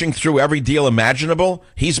 Pushing through every deal imaginable?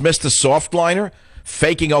 He's Mr. Softliner?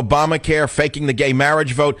 Faking Obamacare, faking the gay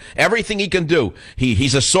marriage vote, everything he can do.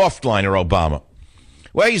 He's a softliner, Obama.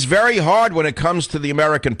 Well, he's very hard when it comes to the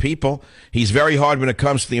American people. He's very hard when it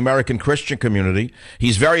comes to the American Christian community.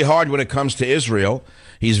 He's very hard when it comes to Israel.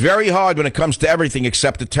 He's very hard when it comes to everything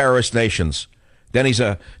except the terrorist nations. Then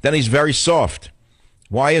he's very soft.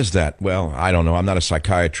 Why is that? Well, I don't know. I'm not a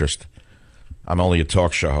psychiatrist. I'm only a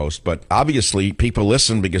talk show host. But obviously, people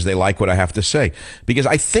listen because they like what I have to say. Because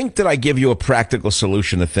I think that I give you a practical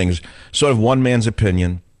solution to things, sort of one man's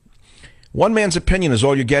opinion. One man's opinion is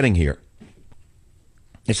all you're getting here.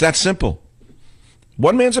 It's that simple.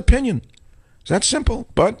 One man's opinion. It's that simple,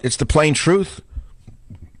 but it's the plain truth.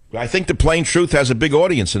 I think the plain truth has a big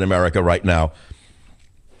audience in America right now,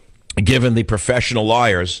 given the professional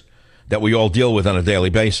liars that we all deal with on a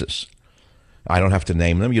daily basis. I don't have to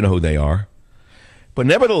name them. You know who they are. But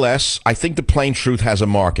nevertheless, I think the plain truth has a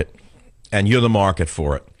market, and you're the market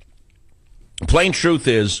for it. The plain truth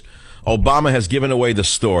is Obama has given away the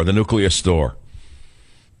store, the nuclear store.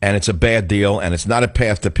 And it's a bad deal, and it's not a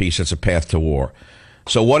path to peace, it's a path to war.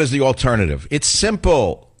 So what is the alternative? It's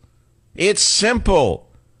simple. It's simple.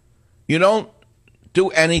 You don't do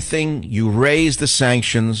anything. You raise the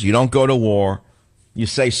sanctions. You don't go to war. You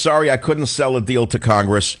say, sorry, I couldn't sell a deal to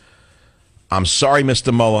Congress. I'm sorry,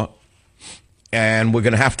 Mr. Mueller. And we're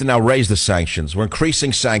going to have to now raise the sanctions. We're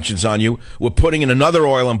increasing sanctions on you. We're putting in another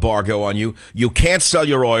oil embargo on you. You can't sell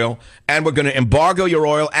your oil, and we're going to embargo your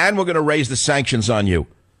oil, and we're going to raise the sanctions on you.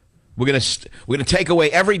 We're going to take away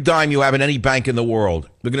every dime you have in any bank in the world.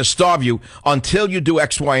 We're going to starve you until you do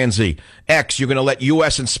X, Y, and Z. X, you're going to let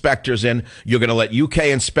U.S. inspectors in. You're going to let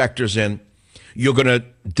U.K. inspectors in. You're going to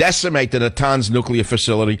decimate the Natanz nuclear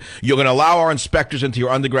facility. You're going to allow our inspectors into your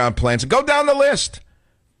underground plants. Go down the list.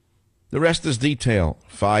 The rest is detail.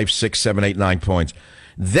 5, 6, 7, 8, 9 points.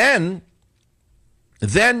 Then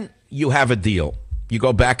you have a deal. You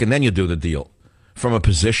go back and then you do the deal from a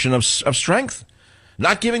position of strength.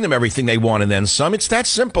 Not giving them everything they want and then some. It's that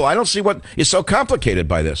simple. I don't see what is so complicated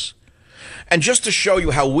by this. And just to show you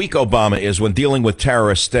how weak Obama is when dealing with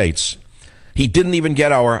terrorist states, he didn't even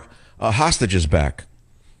get our hostages back.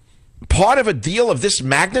 Part of a deal of this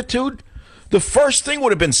magnitude, the first thing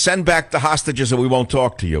would have been send back the hostages and we won't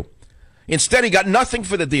talk to you. Instead, he got nothing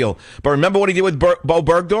for the deal. But remember what he did with Bo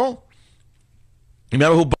Bergdahl?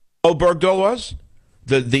 Remember who Bo Bergdahl was?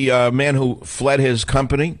 The man who fled his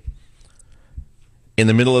company in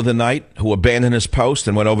the middle of the night, who abandoned his post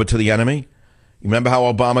and went over to the enemy. You remember how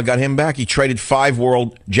Obama got him back? He traded 5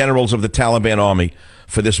 world generals of the Taliban army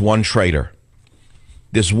for this one traitor.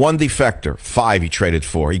 This one defector, 5 he traded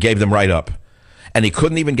for. He gave them right up. And he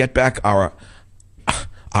couldn't even get back our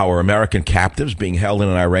American captives being held in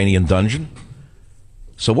an Iranian dungeon.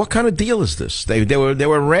 So what kind of deal is this? They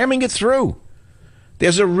were ramming it through.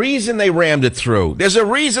 There's a reason they rammed it through. There's a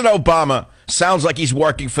reason Obama sounds like he's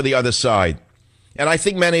working for the other side. And I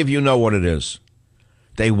think many of you know what it is.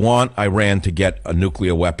 They want Iran to get a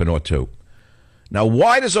nuclear weapon or two. Now,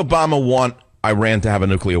 why does Obama want Iran to have a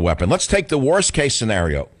nuclear weapon? Let's take the worst case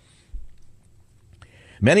scenario.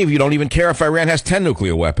 Many of you don't even care if Iran has 10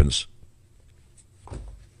 nuclear weapons.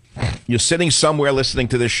 You're sitting somewhere listening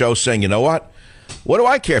to this show saying, you know what? What do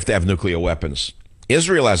I care if they have nuclear weapons?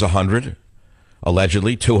 Israel has 100,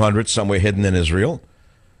 allegedly 200 somewhere hidden in Israel.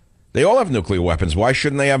 They all have nuclear weapons. Why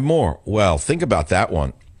shouldn't they have more? Well, think about that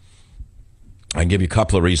one. I can give you a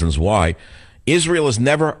couple of reasons why. Israel has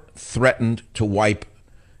never threatened to wipe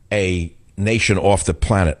a nation off the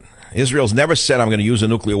planet. Israel's never said, I'm going to use a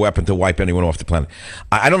nuclear weapon to wipe anyone off the planet.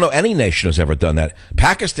 I don't know any nation has ever done that.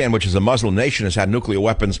 Pakistan, which is a Muslim nation, has had nuclear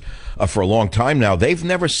weapons for a long time now. They've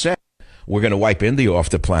never said, we're going to wipe India off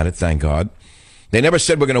the planet, thank God. They never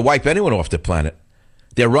said we're going to wipe anyone off the planet.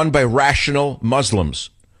 They're run by rational Muslims.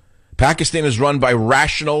 Pakistan is run by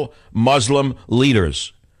rational Muslim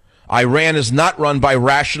leaders. Iran is not run by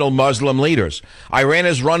rational Muslim leaders. Iran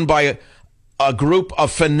is run by a group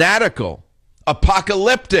of fanatical,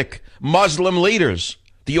 apocalyptic Muslim leaders.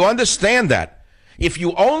 Do you understand that? If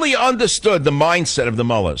you only understood the mindset of the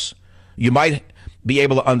mullahs, you might be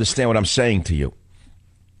able to understand what I'm saying to you.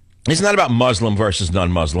 It's not about Muslim versus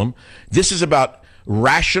non-Muslim. This is about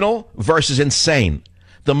rational versus insane.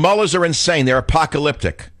 The mullahs are insane. They're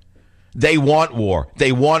apocalyptic. They want war.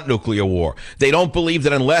 They want nuclear war. They don't believe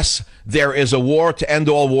that unless there is a war to end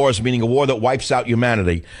all wars, meaning a war that wipes out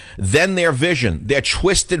humanity, then their vision, their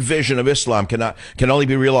twisted vision of Islam can only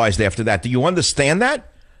be realized after that. Do you understand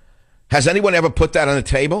that? Has anyone ever put that on the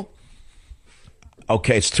table?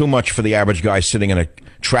 Okay, it's too much for the average guy sitting in a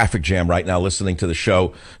traffic jam right now listening to the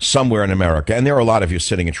show somewhere in America. And there are a lot of you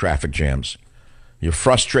sitting in traffic jams. You're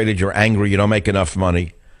frustrated, you're angry, you don't make enough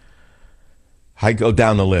money. I go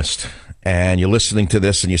down the list, and you're listening to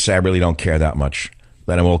this, and you say, I really don't care that much.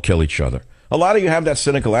 Let them all kill each other. A lot of you have that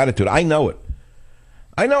cynical attitude. I know it.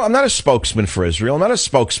 I know I'm not a spokesman for Israel. I'm not a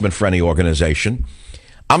spokesman for any organization.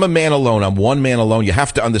 I'm a man alone. I'm one man alone. You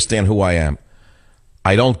have to understand who I am.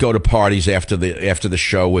 I don't go to parties after the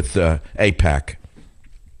show with AIPAC.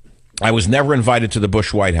 I was never invited to the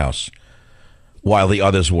Bush White House while the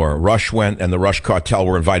others were. Rush went, and the Rush cartel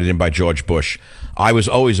were invited in by George Bush. I was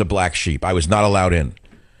always a black sheep. I was not allowed in.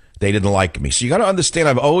 They didn't like me. So you got to understand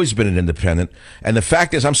I've always been an independent. And the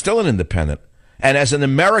fact is I'm still an independent. And as an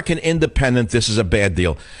American independent, this is a bad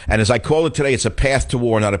deal. And as I call it today, it's a path to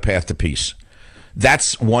war, not a path to peace.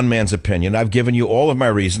 That's one man's opinion. I've given you all of my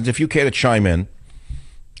reasons. If you care to chime in,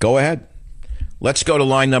 go ahead. Let's go to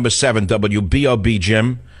line number 7, WBOB,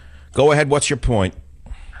 Jim. Go ahead. What's your point?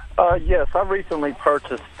 Yes, I recently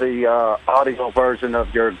purchased the audio version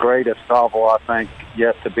of your greatest novel, I think,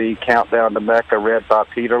 yet to be, Countdown to Mecca, read by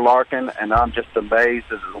Peter Larkin, and I'm just amazed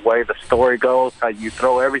at the way the story goes, how you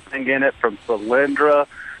throw everything in it from Solyndra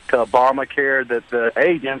to Obamacare, that the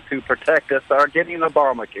agents who protect us are getting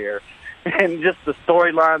Obamacare. And just the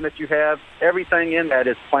storyline that you have, everything in that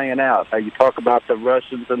is playing out. How you talk about the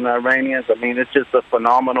Russians and the Iranians, I mean, it's just a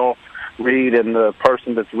phenomenal read, and the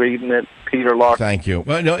person that's reading it, Peter Larkin. Thank you.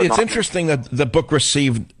 Well, no, it's interesting that the book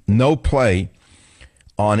received no play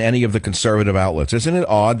on any of the conservative outlets. Isn't it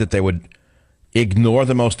odd that they would ignore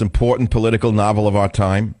the most important political novel of our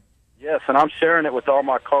time? Yes, and I'm sharing it with all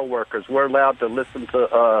my coworkers. We're allowed to listen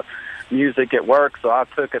to music at work, so I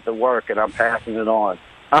took it to work, and I'm passing it on.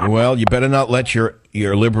 Well, you better not let your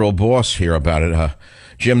liberal boss hear about it.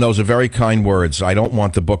 Jim, those are very kind words. I don't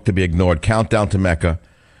want the book to be ignored. Countdown to Mecca.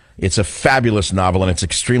 It's a fabulous novel, and it's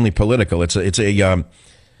extremely political. It's an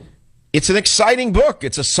exciting book.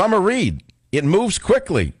 It's a summer read. It moves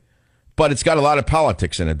quickly, but it's got a lot of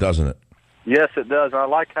politics in it, doesn't it? Yes, it does. I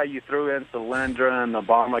like how you threw in Solyndra and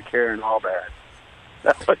Obamacare and all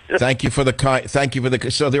that. Thank you for the.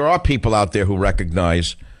 So there are people out there who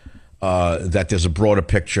recognize that there's a broader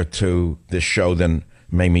picture to this show than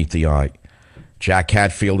may meet the eye. Jack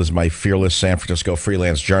Hatfield is my fearless San Francisco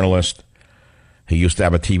freelance journalist. He used to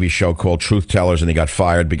have a TV show called Truth Tellers, and he got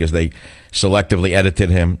fired because they selectively edited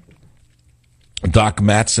him. Doc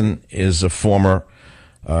Matson is a former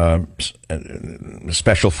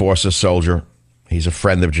Special Forces soldier. He's a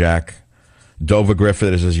friend of Jack. Dover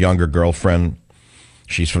Griffith is his younger girlfriend.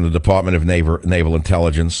 She's from the Department of Naval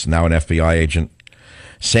Intelligence, now an FBI agent.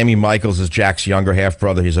 Sammy Michaels is Jack's younger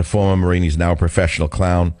half-brother. He's a former Marine. He's now a professional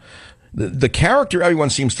clown. The character everyone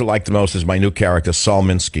seems to like the most is my new character, Saul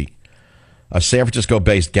Minsky, a San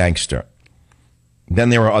Francisco-based gangster. Then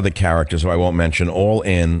there are other characters who I won't mention, all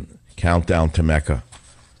in Countdown to Mecca.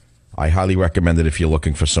 I highly recommend it if you're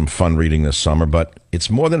looking for some fun reading this summer, but it's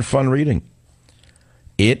more than fun reading.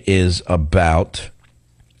 It is about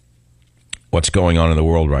what's going on in the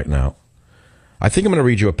world right now. I think I'm going to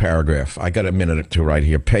read you a paragraph. I got a minute or two right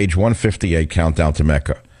here. Page 158, Countdown to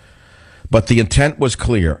Mecca. But the intent was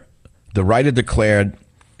clear. The writer declared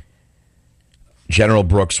General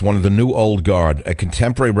Brooks one of the new old guard, a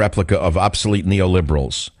contemporary replica of obsolete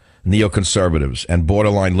neoliberals, neoconservatives, and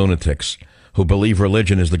borderline lunatics who believe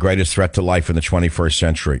religion is the greatest threat to life in the 21st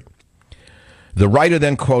century. The writer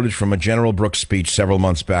then quoted from a General Brooks speech several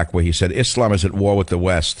months back where he said, Islam is at war with the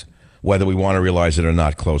West, whether we want to realize it or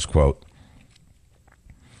not, close quote.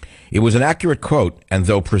 It was an accurate quote, and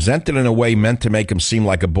though presented in a way meant to make him seem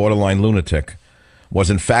like a borderline lunatic, was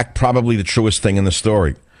in fact probably the truest thing in the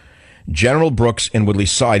story. General Brooks inwardly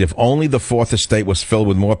sighed. If only the Fourth Estate was filled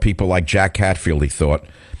with more people like Jack Hatfield, he thought.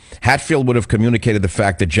 Hatfield would have communicated the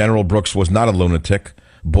fact that General Brooks was not a lunatic,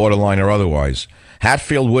 borderline or otherwise.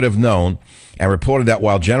 Hatfield would have known and reported that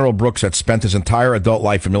while General Brooks had spent his entire adult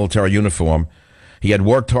life in military uniform, he had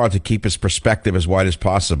worked hard to keep his perspective as wide as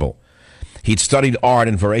possible. He'd studied art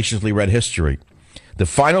and voraciously read history. The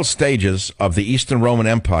final stages of the Eastern Roman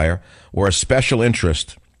Empire were a special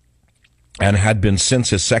interest and had been since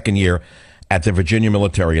his second year at the Virginia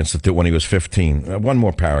Military Institute when he was 15. One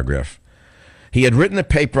more paragraph. He had written a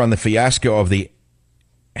paper on the fiasco of the...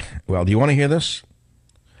 Well, do you want to hear this?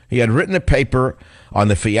 He had written a paper on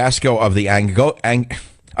the fiasco of the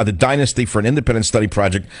dynasty for an independent study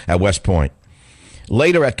project at West Point.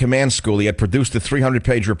 Later at command school, he had produced a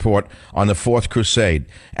 300-page report on the Fourth Crusade,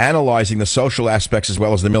 analyzing the social aspects as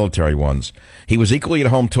well as the military ones. He was equally at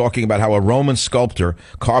home talking about how a Roman sculptor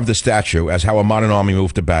carved the statue as how a modern army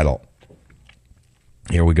moved to battle.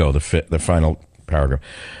 Here we go, the final paragraph.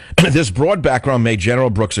 This broad background made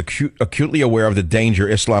General Brooks acutely aware of the danger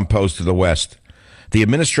Islam posed to the West. The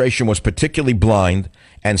administration was particularly blind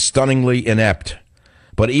and stunningly inept,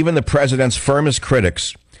 but even the president's firmest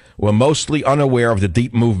critics were mostly unaware of the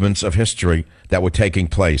deep movements of history that were taking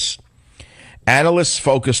place. Analysts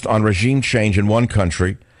focused on regime change in one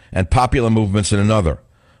country and popular movements in another,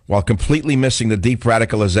 while completely missing the deep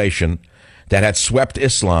radicalization that had swept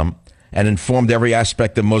Islam and informed every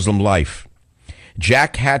aspect of Muslim life.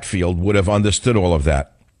 Jack Hatfield would have understood all of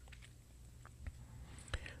that.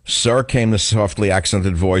 Sir, came the softly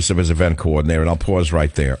accented voice of his event coordinator, and I'll pause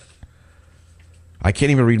right there. I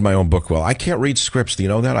can't even read my own book well. I can't read scripts. Do you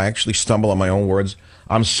know that? I actually stumble on my own words.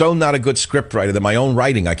 I'm so not a good script writer that my own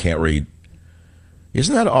writing I can't read.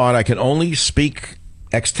 Isn't that odd? I can only speak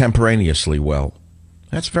extemporaneously well.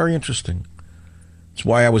 That's very interesting. It's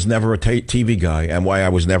why I was never a TV guy and why I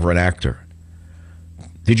was never an actor.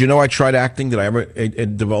 Did you know I tried acting? Did I ever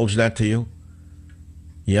divulge that to you?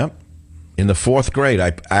 Yep. In the 4th grade,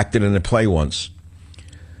 I acted in a play once.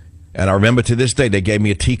 And I remember to this day, they gave me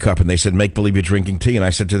a teacup and they said, make believe you're drinking tea. And I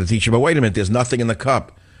said to the teacher, but wait a minute, there's nothing in the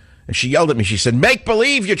cup. And she yelled at me. She said, make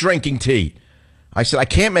believe you're drinking tea. I said, I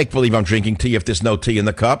can't make believe I'm drinking tea if there's no tea in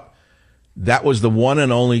the cup. That was the one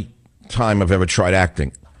and only time I've ever tried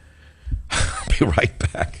acting. I'll be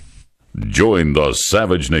right back. Join the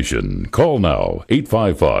Savage Nation. Call now,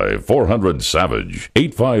 855-400-SAVAGE,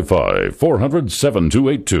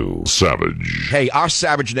 855-400-7282. Savage. Hey, our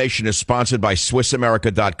Savage Nation is sponsored by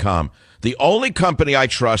SwissAmerica.com, the only company I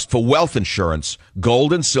trust for wealth insurance,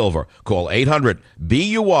 gold and silver. Call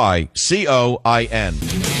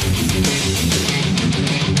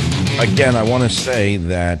 800-BUYCOIN. Again, I want to say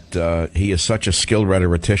that he is such a skilled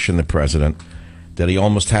rhetorician, the president, that he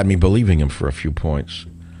almost had me believing him for a few points.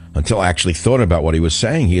 Until I actually thought about what he was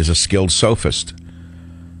saying. He is a skilled sophist,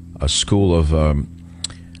 a school of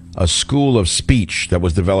speech that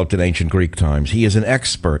was developed in ancient Greek times. He is an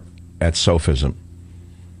expert at sophism.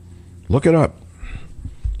 Look it up.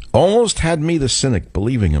 Almost had me, the cynic,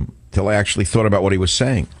 believing him till I actually thought about what he was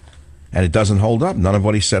saying. And it doesn't hold up. None of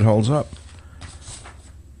what he said holds up.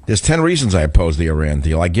 There's 10 reasons I oppose the Iran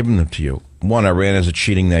deal. I give them to you. 1, Iran is a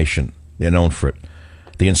cheating nation. They're known for it.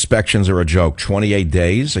 The inspections are a joke. 28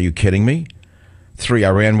 days? Are you kidding me? 3,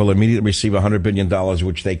 Iran will immediately receive $100 billion,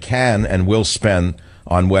 which they can and will spend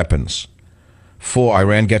on weapons. 4,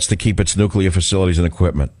 Iran gets to keep its nuclear facilities and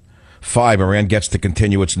equipment. 5, Iran gets to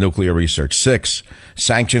continue its nuclear research. 6,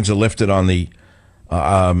 sanctions are lifted on the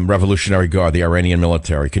Revolutionary Guard, the Iranian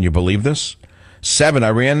military. Can you believe this? 7,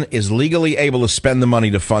 Iran is legally able to spend the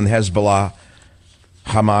money to fund Hezbollah,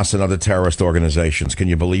 Hamas, and other terrorist organizations. Can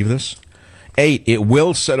you believe this? 8, it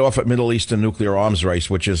will set off a Middle Eastern nuclear arms race,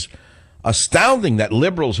 which is astounding that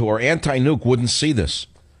liberals who are anti-nuke wouldn't see this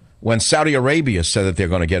when Saudi Arabia said that they're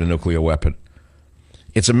going to get a nuclear weapon.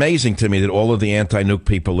 It's amazing to me that all of the anti-nuke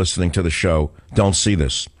people listening to the show don't see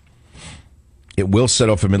this. It will set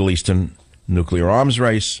off a Middle Eastern nuclear arms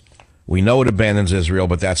race. We know it abandons Israel,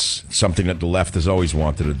 but that's something that the left has always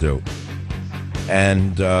wanted to do.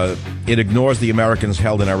 And it ignores the Americans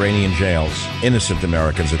held in Iranian jails, innocent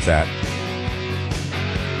Americans at that.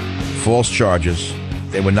 False charges.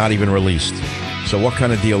 They were not even released. So what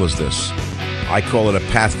kind of deal is this? I call it a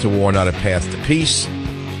path to war, not a path to peace.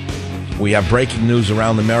 We have breaking news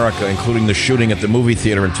around America, including the shooting at the movie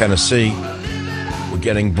theater in Tennessee. We're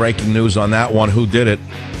getting breaking news on that one. Who did it?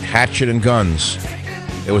 Hatchet and guns.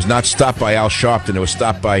 It was not stopped by Al Sharpton. It was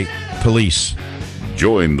stopped by police.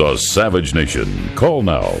 Join the Savage Nation. Call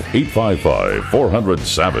now,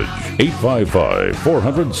 855-400-SAVAGE,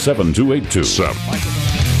 855-400-7282. Savage.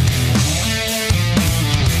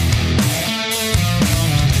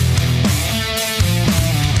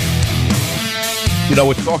 You know,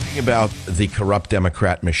 we're talking about the corrupt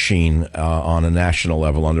Democrat machine on a national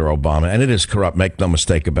level under Obama, and it is corrupt, make no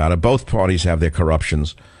mistake about it. Both parties have their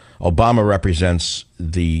corruptions. Obama represents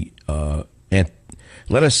the,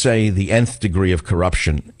 let us say, the nth degree of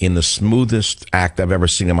corruption in the smoothest act I've ever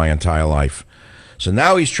seen in my entire life. So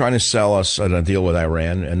now he's trying to sell us a deal with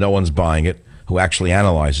Iran, and no one's buying it who actually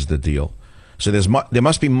analyzes the deal. So there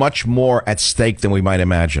must be much more at stake than we might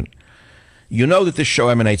imagine. You know that this show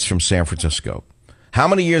emanates from San Francisco. How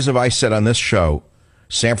many years have I said on this show,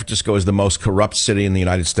 San Francisco is the most corrupt city in the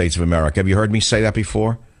United States of America? Have you heard me say that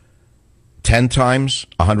before? 10 times?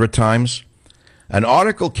 100 times? An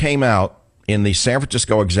article came out in the San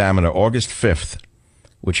Francisco Examiner, August 5th,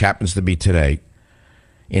 which happens to be today,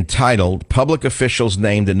 entitled, Public Officials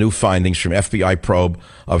Named in New Findings from FBI Probe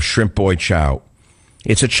of Shrimp Boy Chow.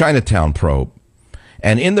 It's a Chinatown probe.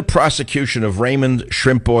 And in the prosecution of Raymond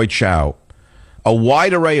Shrimp Boy Chow, a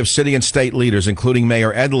wide array of city and state leaders, including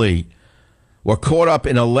Mayor Ed Lee, were caught up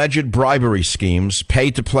in alleged bribery schemes,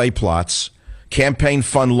 pay-to-play plots, campaign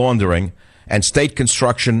fund laundering, and state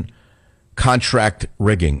construction contract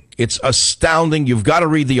rigging. It's astounding. You've got to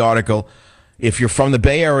read the article. If you're from the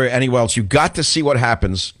Bay Area or anywhere else, you've got to see what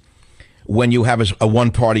happens when you have a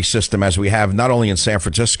one-party system, as we have not only in San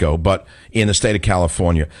Francisco, but in the state of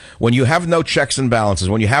California. When you have no checks and balances,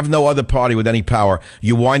 when you have no other party with any power,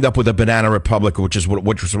 you wind up with a banana republic, which is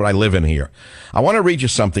what I live in here. I want to read you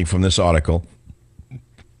something from this article.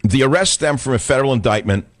 The arrest stemmed from a federal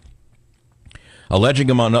indictment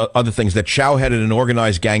alleging, among other things, that Chow headed an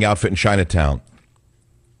organized gang outfit in Chinatown,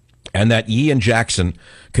 and that Yee and Jackson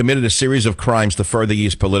committed a series of crimes to further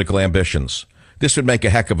Yee's political ambitions. This would make a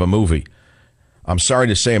heck of a movie. I'm sorry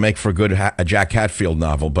to say, make for a good Jack Hatfield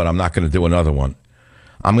novel, but I'm not going to do another one.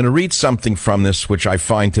 I'm going to read something from this which I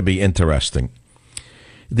find to be interesting.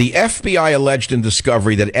 The FBI alleged in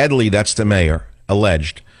discovery that Ed Lee, that's the mayor,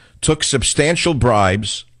 alleged, took substantial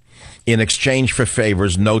bribes in exchange for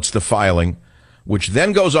favors, notes the filing, which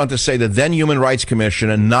then goes on to say that then Human Rights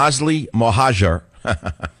Commissioner Nazli Mohajer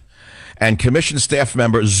and Commission staff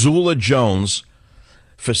member Zula Jones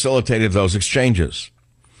facilitated those exchanges.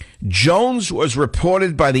 Jones was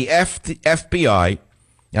reported by the FBI,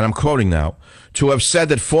 and I'm quoting now, to have said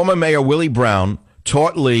that former Mayor Willie Brown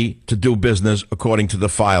taught Lee to do business according to the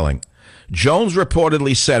filing. Jones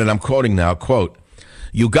reportedly said, and I'm quoting now, quote,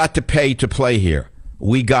 "You got to pay to play here.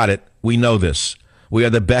 We got it. We know this. We are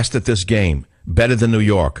the best at this game. Better than New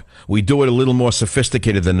York. We do it a little more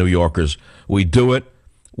sophisticated than New Yorkers. We do it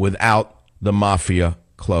without the mafia,"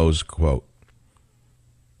 close quote.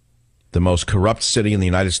 The most corrupt city in the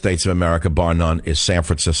United States of America, bar none, is San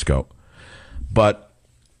Francisco. But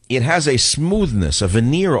it has a smoothness, a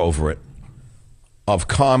veneer over it of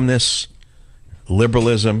calmness,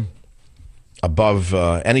 liberalism, above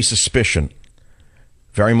any suspicion,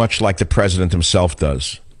 very much like the president himself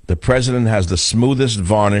does. The president has the smoothest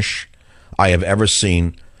varnish I have ever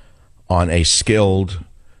seen on a skilled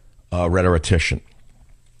rhetorician.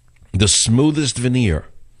 The smoothest veneer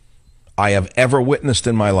I have ever witnessed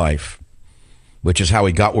in my life, which is how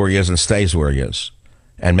he got where he is and stays where he is.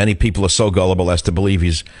 And many people are so gullible as to believe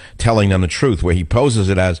he's telling them the truth, where he poses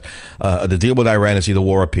it as the deal with Iran is either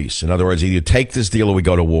war or peace. In other words, either you take this deal or we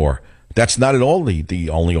go to war. That's not at all the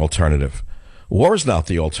only alternative. War is not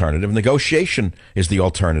the alternative. Negotiation is the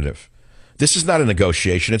alternative. This is not a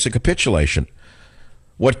negotiation. It's a capitulation.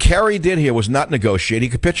 What Kerry did here was not negotiate. He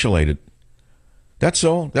capitulated. That's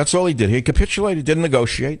all. That's all he did. He capitulated, didn't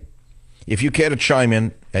negotiate. If you care to chime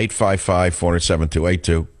in,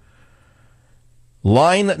 855-407-282.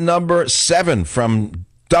 Line number 7 from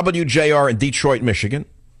WJR in Detroit, Michigan.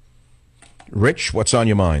 Rich, what's on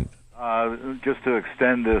your mind? Just to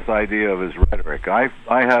extend this idea of his rhetoric, I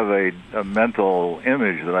have a mental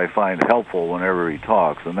image that I find helpful whenever he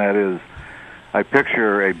talks, and that is, I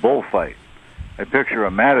picture a bullfight. I picture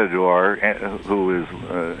a matador who is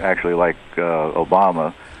actually like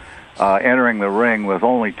Obama, entering the ring with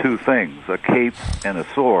only two things, a cape and a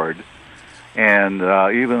sword. And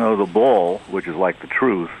even though the bull, which is like the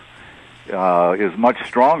truth, is much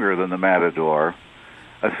stronger than the matador,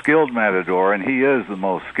 a skilled matador, and he is the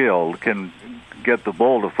most skilled, can get the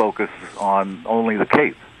bull to focus on only the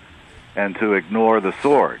cape and to ignore the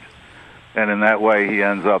sword. And in that way, he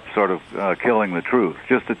ends up sort of killing the truth.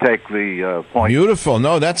 Just to take the point. Beautiful.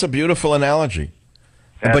 No, that's a beautiful analogy.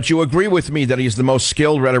 But you agree with me that he's the most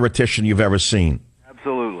skilled rhetorician you've ever seen.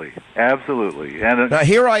 Absolutely. Absolutely. And now,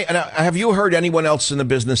 have you heard anyone else in the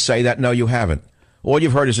business say that? No, you haven't. All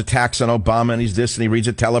you've heard is attacks on Obama, and he's this, and he reads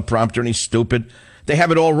a teleprompter, and he's stupid. They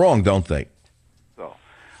have it all wrong, don't they? So,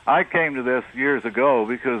 I came to this years ago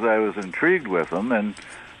because I was intrigued with him and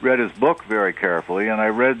read his book very carefully, and I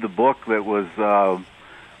read the book that was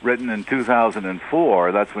written in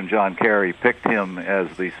 2004. That's when John Kerry picked him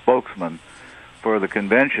as the spokesman for the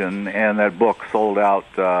convention, and that book sold out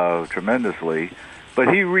tremendously.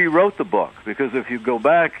 But he rewrote the book, because if you go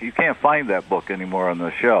back, you can't find that book anymore on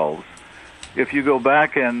the shelves. If you go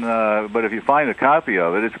back and, but if you find a copy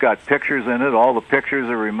of it, it's got pictures in it. All the pictures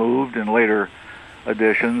are removed in later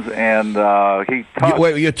editions, and he talks.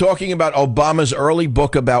 Wait, you're talking about Obama's early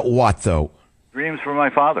book about what, though? Dreams from My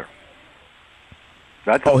Father.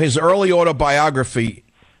 His early autobiography.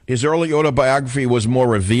 His early autobiography was more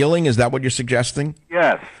revealing? Is that what you're suggesting?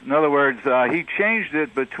 Yes. In other words, he changed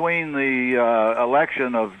it between the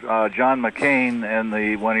election of John McCain and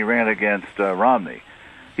when he ran against Romney.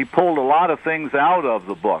 He pulled a lot of things out of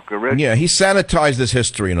the book originally. Yeah, he sanitized his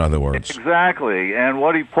history, in other words. Exactly. And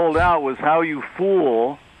what he pulled out was how you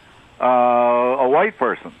fool a white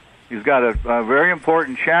person. He's got a very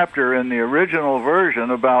important chapter in the original version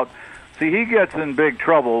about, he gets in big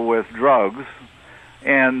trouble with drugs.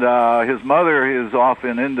 And his mother is off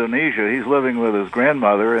in Indonesia. He's living with his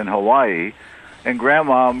grandmother in Hawaii. And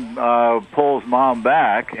Grandma pulls Mom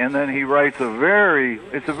back, and then he writes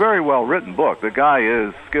it's a very well-written book. The guy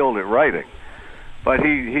is skilled at writing. But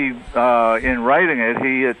he in writing it,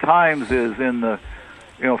 he at times is in the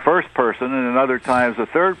first person, and at other times the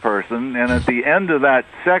third person. And at the end of that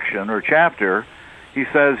section or chapter, he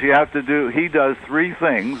says he does 3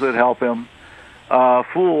 things that help him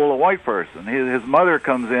fool a white person. His mother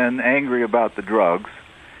comes in angry about the drugs.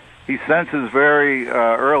 He senses very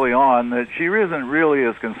early on that she isn't really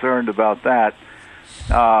as concerned about that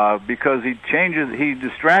because he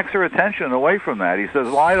distracts her attention away from that. He says,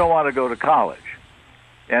 well, I don't want to go to college.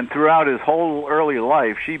 And throughout his whole early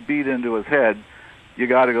life, she beat into his head, you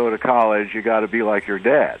got to go to college, you got to be like your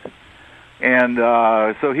dad. And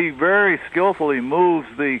so he very skillfully moves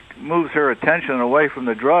her attention away from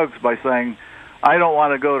the drugs by saying, I don't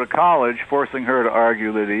want to go to college, forcing her to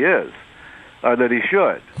argue that he is, or that he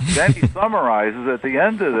should. Then he summarizes at the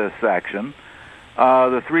end of this section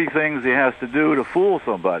the three things he has to do to fool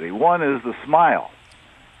somebody. One is the smile.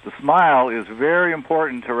 The smile is very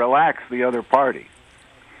important to relax the other party.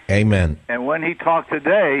 Amen. And when he talked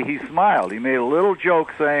today, he smiled. He made a little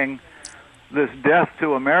joke saying, this death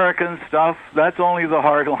to American stuff, that's only the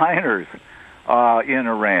hardliners in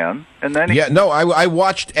Iran. And then I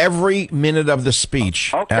watched every minute of the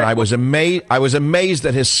speech, and I was amazed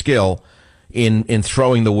at his skill in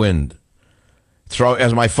throwing the wind.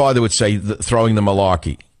 As my father would say, throwing the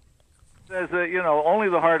malarkey. Says that, only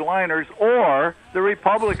the hardliners or the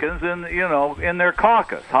Republicans in their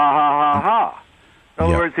caucus. Ha, ha, ha, ha. In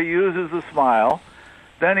other words, he uses the smile.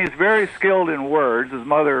 Then he's very skilled in words. His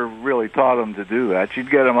mother really taught him to do that. She'd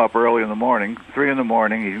get him up early in the morning, 3 in the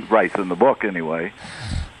morning. He writes in the book anyway.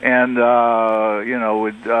 And,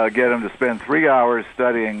 would get him to spend 3 hours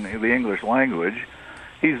studying the English language.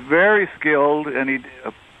 He's very skilled, and he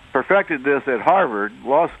perfected this at Harvard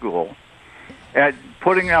Law School, at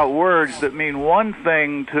putting out words that mean one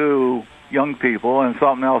thing to young people and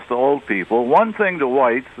something else to old people, one thing to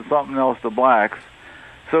whites and something else to blacks,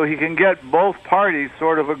 so he can get both parties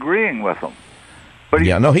sort of agreeing with him. But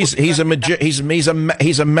he's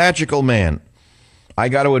a magical man. I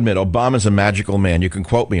got to admit, Obama's a magical man. You can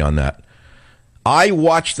quote me on that. I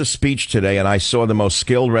watched the speech today, and I saw the most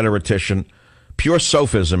skilled rhetorician, pure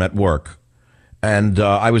sophism at work. And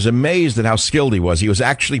I was amazed at how skilled he was. He was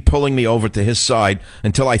actually pulling me over to his side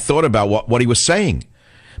until I thought about what he was saying.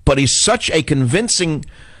 But he's such a convincing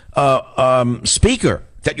speaker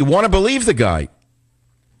that you want to believe the guy.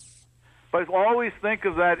 But always think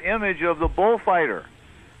of that image of the bullfighter.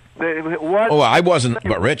 I wasn't,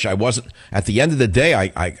 but Rich, I wasn't. At the end of the day,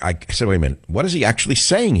 I said, wait a minute, what is he actually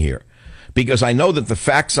saying here? Because I know that the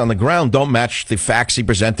facts on the ground don't match the facts he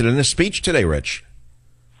presented in his speech today, Rich.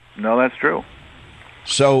 No, that's true.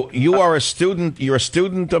 So you're a student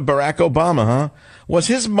of Barack Obama, huh? Was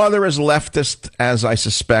his mother as leftist as I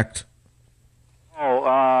suspect?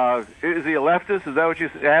 Oh, is he a leftist? Is that what you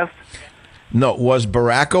asked? No, was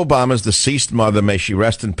Barack Obama's deceased mother, may she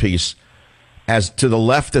rest in peace, as to the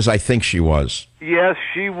left as I think she was? Yes,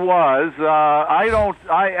 she was.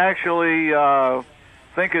 I actually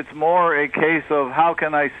think it's more a case of how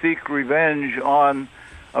can I seek revenge on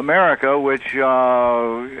America, which, she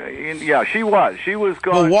was. She was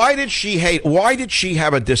going... Well, why did she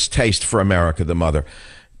have a distaste for America, the mother?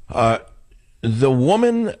 The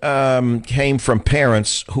woman came from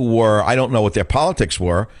parents who were, I don't know what their politics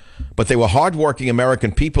were, but they were hardworking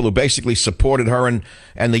American people who basically supported her and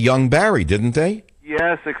the young Barry, didn't they?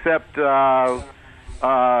 Yes, except her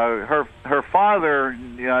father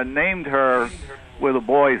named her with a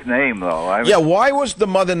boy's name, though. Why was the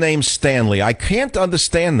mother named Stanley? I can't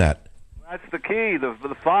understand that. That's the key.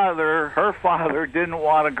 Her father didn't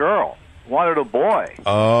want a girl, wanted a boy.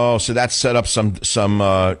 Oh, so that set up some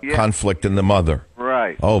conflict in the mother.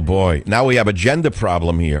 Right. Oh, boy. Now we have a gender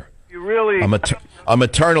problem here. You really... A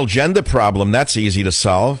maternal gender problem. That's easy to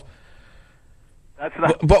solve. That's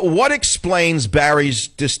not... But what explains Barry's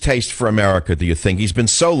distaste for America, do you think? He's been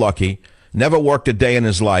so lucky, never worked a day in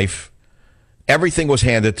his life. Everything was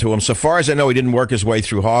handed to him. So far as I know, he didn't work his way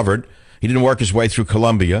through Harvard. He didn't work his way through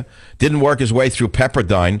Columbia. Didn't work his way through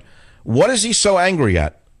Pepperdine. What is he so angry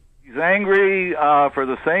at? He's angry for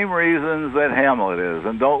the same reasons that Hamlet is,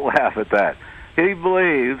 and don't laugh at that. He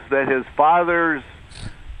believes that his father's,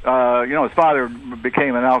 his father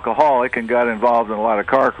became an alcoholic and got involved in a lot of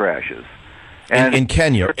car crashes. And in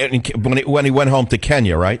Kenya, when he went home to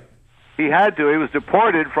Kenya, right? He had to. He was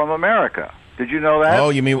deported from America. Did you know that? Oh,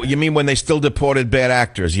 you mean when they still deported bad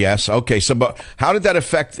actors? Yes. Okay. So, but how did that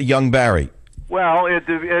affect young Barry? Well, it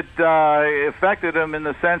affected him in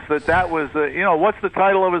the sense that was what's the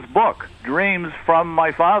title of his book? Dreams from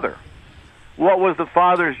My Father. What was the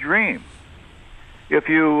father's dream? If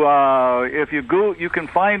you go, you can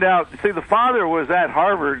find out. See, the father was at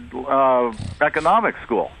Harvard Economics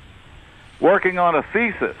School, working on a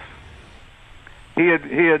thesis. He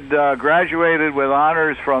had graduated with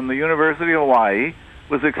honors from the University of Hawaii,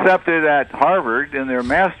 was accepted at Harvard in their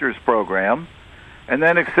master's program, and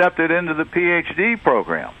then accepted into the PhD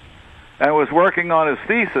program, and was working on his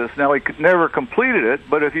thesis. Now, he never completed it,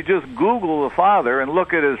 but if you just Google the father and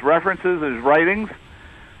look at his references, his writings,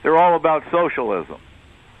 they're all about socialism.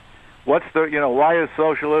 Why is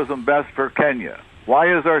socialism best for Kenya?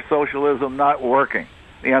 Why is our socialism not working?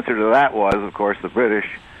 The answer to that was, of course, the British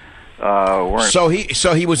weren't. So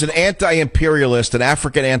he was an anti-imperialist, an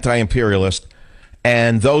African anti-imperialist,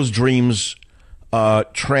 and those dreams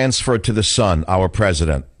transferred to the son, our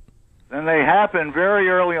president. And they happen very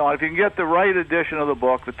early on. If you can get the right edition of the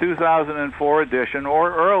book, the 2004 edition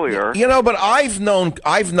or earlier. You know, but I've known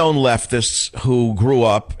leftists who grew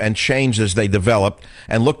up and changed as they developed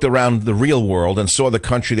and looked around the real world and saw the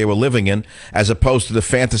country they were living in as opposed to the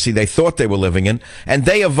fantasy they thought they were living in, and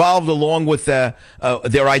they evolved along with their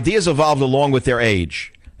ideas evolved along with their age.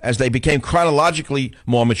 As they became chronologically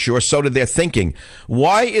more mature, so did their thinking.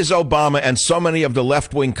 Why is Obama and so many of the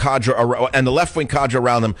left-wing cadre and the left-wing cadre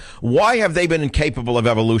around them, why have they been incapable of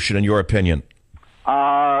evolution, in your opinion?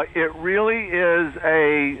 It really is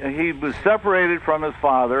he was separated from his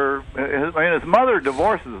father. His mother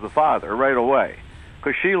divorces the father right away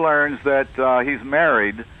because she learns that he's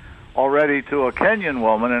married already to a Kenyan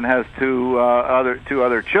woman and has two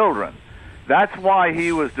other children. That's why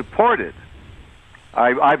he was deported.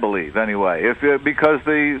 I believe anyway. Because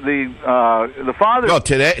the father. Well,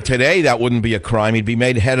 today that wouldn't be a crime. He'd be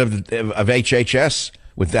made head of HHS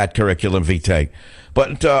with that curriculum vitae.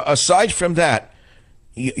 But aside from that,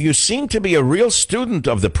 you seem to be a real student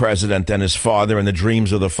of the president and his father and the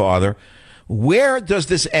dreams of the father. Where does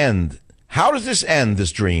this end? How does this end?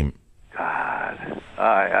 This dream? God,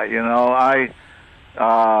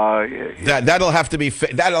 that'll have to be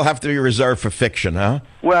reserved for fiction, huh?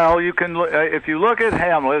 Well, you can if you look at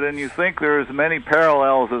Hamlet and you think there's many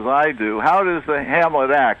parallels as I do. How does the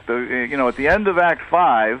Hamlet act? At the end of Act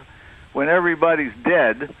 5, when everybody's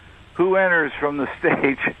dead, who enters from the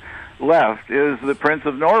stage left is the Prince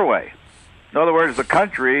of Norway. In other words, the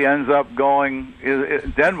country ends up going.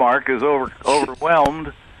 Denmark is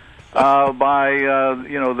overwhelmed by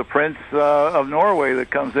the Prince of Norway that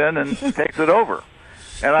comes in and takes it over.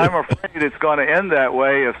 And I'm afraid it's going to end that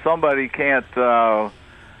way if somebody can't figure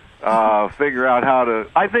out how to.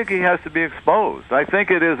 I think he has to be exposed. I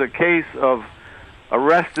think it is a case of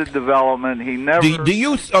arrested development. He never. Do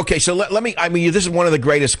you? Okay, so let me. I mean, this is one of the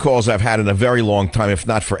greatest calls I've had in a very long time, if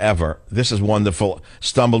not forever. This is wonderful.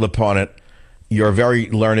 Stumbled upon it. You're a very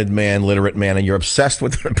learned man, literate man, and you're obsessed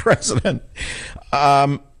with the president.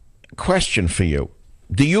 Question for you: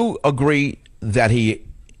 do you agree that he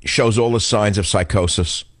shows all the signs of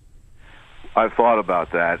psychosis? I've thought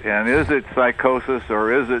about that. And is it psychosis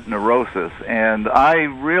or is it neurosis? And I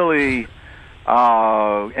really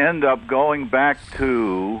end up going back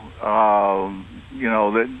to,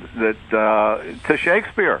 to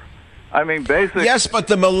Shakespeare. I mean, basically. Yes, but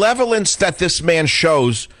the malevolence that this man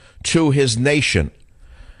shows to his nation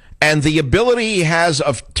and the ability he has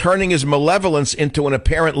of turning his malevolence into an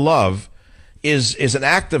apparent love is an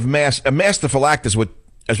act of a masterful act, as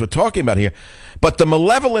we're talking about here. But the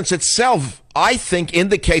malevolence itself, I think,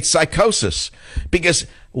 indicates psychosis. Because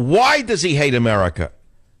why does he hate America?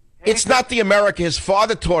 It's not the America his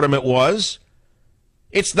father taught him it was.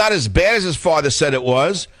 It's not as bad as his father said it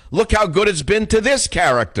was. Look how good it's been to this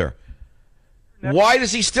character. Why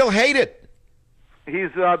does he still hate it?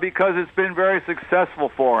 He's because it's been very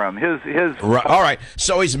successful for him. Right, all right.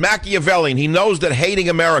 So he's Machiavellian. He knows that hating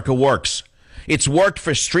America works. It's worked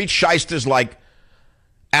for street shysters like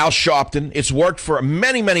Al Sharpton. It's worked for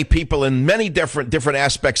many, many people in many different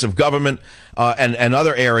aspects of government and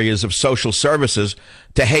other areas of social services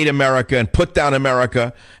to hate America and put down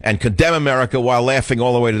America and condemn America while laughing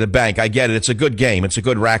all the way to the bank. I get it. It's a good game. It's a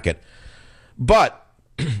good racket. But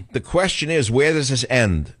the question is, where does this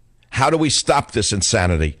end? How do we stop this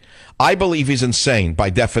insanity? I believe he's insane by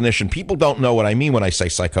definition. People don't know what I mean when I say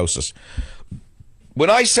psychosis. When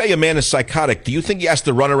I say a man is psychotic, do you think he has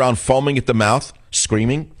to run around foaming at the mouth,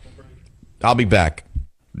 screaming? I'll be back.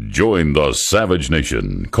 Join the Savage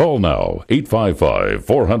Nation. Call now,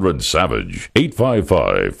 855-400-SAVAGE,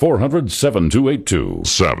 855-400-7282.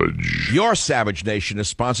 Savage. Your Savage Nation is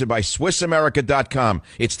sponsored by SwissAmerica.com.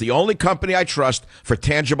 It's the only company I trust for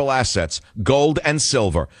tangible assets, gold and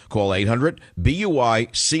silver. Call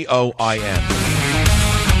 800-BUICOIN.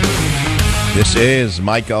 This is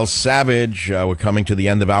Michael Savage. We're coming to the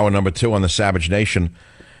end of hour number 2 on the Savage Nation.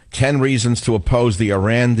 10 reasons to oppose the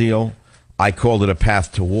Iran deal. I called it a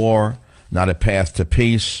path to war, not a path to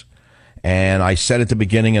peace. And I said at the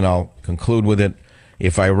beginning, and I'll conclude with it,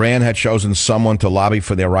 if Iran had chosen someone to lobby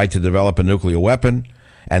for their right to develop a nuclear weapon,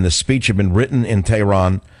 and the speech had been written in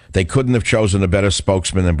Tehran, they couldn't have chosen a better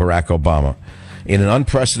spokesman than Barack Obama. In an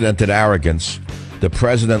unprecedented arrogance, the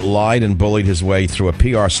president lied and bullied his way through a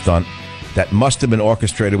PR stunt that must have been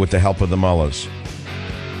orchestrated with the help of the mullahs.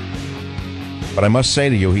 But I must say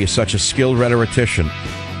to you, he is such a skilled rhetorician.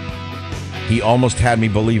 He almost had me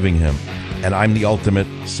believing him, and I'm the ultimate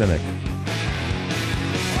cynic.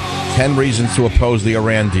 10 reasons to oppose the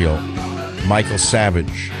Iran deal. Michael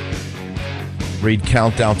Savage. Read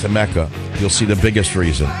Countdown to Mecca. You'll see the biggest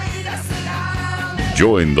reason.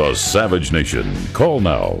 Join the Savage Nation. Call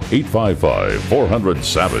now,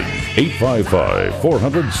 855-400-SAVAGE,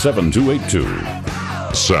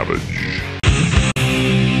 855-400-7282. Savage.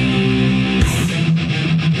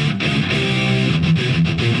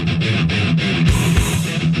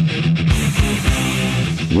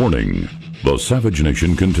 Warning. The Savage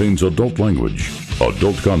Nation contains adult language,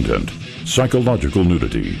 adult content, psychological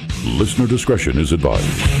nudity. Listener discretion is advised.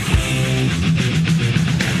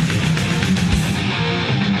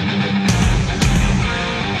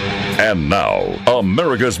 And now,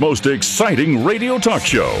 America's most exciting radio talk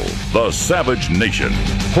show, The Savage Nation,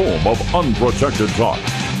 home of unprotected talk,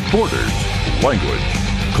 borders, language,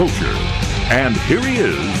 culture. And here he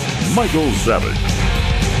is, Michael Savage.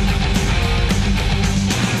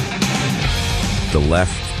 The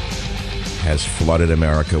left has flooded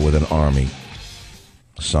America with an army.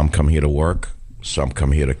 Some come here to work, some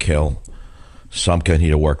come here to kill, some come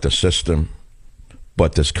here to work the system,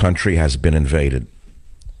 but this country has been invaded.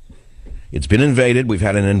 It's been invaded, we've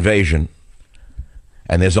had an invasion,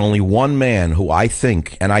 and there's only one man who I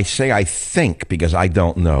think, and I say I think because I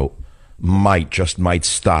don't know, might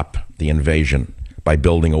stop the invasion by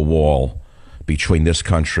building a wall between this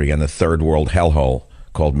country and the third world hellhole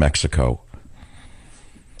called Mexico.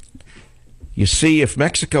 You see, if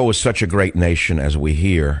Mexico was such a great nation as we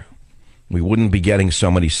hear, we wouldn't be getting so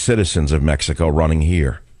many citizens of Mexico running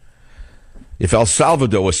here. If El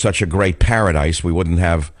Salvador was such a great paradise, we wouldn't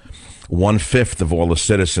have 1/5 of all the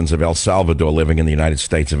citizens of El Salvador living in the United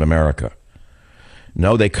States of America.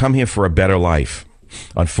 No, they come here for a better life.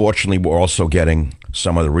 Unfortunately, we're also getting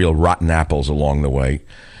some of the real rotten apples along the way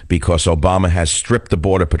because Obama has stripped the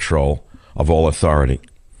Border Patrol of all authority.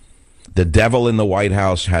 The devil in the White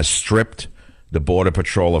House has stripped the Border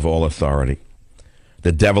Patrol of all authority.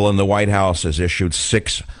 The devil in the White House has issued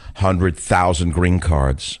 600,000 green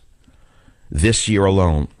cards this year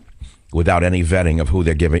alone without any vetting of who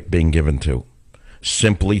they're being given to,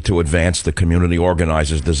 simply to advance the community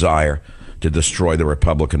organizers' desire to destroy the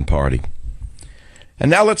Republican Party. And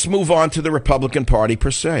now let's move on to the Republican Party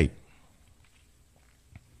per se.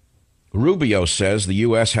 Rubio says the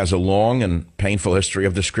U.S. has a long and painful history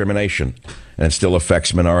of discrimination, and it still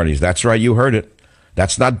affects minorities. That's right, you heard it.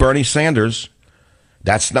 That's not Bernie Sanders.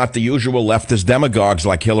 That's not the usual leftist demagogues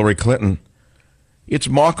like Hillary Clinton. It's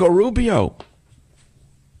Marco Rubio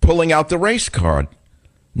pulling out the race card.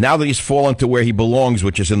 Now that he's fallen to where he belongs,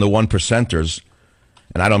 which is in the 1%ers,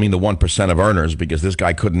 and I don't mean the 1% of earners because this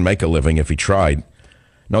guy couldn't make a living if he tried.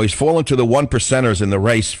 No, he's fallen to the 1%ers in the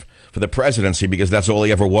race for the presidency because that's all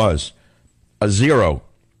he ever was. A zero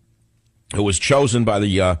who was chosen by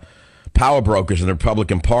the power brokers in the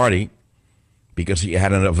Republican Party because he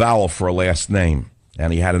had a vowel for a last name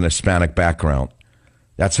and he had an Hispanic background.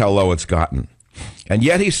 That's how low it's gotten. And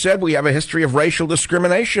yet he said we have a history of racial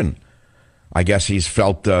discrimination. I guess he's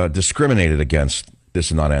felt discriminated against,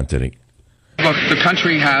 this nonentity. Look, the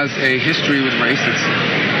country has a history with race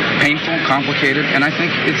that's painful, complicated, and I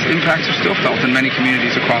think its impacts are still felt in many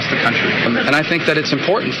communities across the country. And I think that it's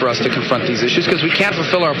important for us to confront these issues because we can't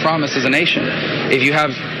fulfill our promise as a nation if you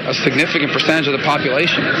have a significant percentage of the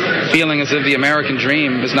population feeling as if the American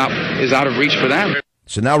dream is out of reach for them.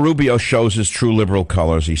 So now Rubio shows his true liberal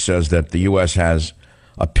colors. He says that the U.S. has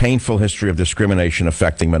a painful history of discrimination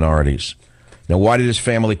affecting minorities. Now, why did his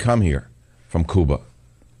family come here from Cuba?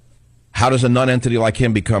 How does a nonentity like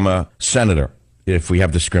him become a senator if we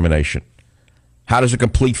have discrimination? How does a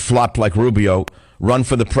complete flop like Rubio run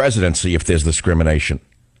for the presidency if there's discrimination?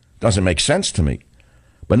 Doesn't make sense to me.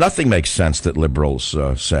 But nothing makes sense that liberals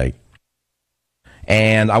say.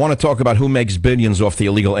 And I want to talk about who makes billions off the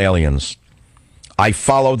illegal aliens. I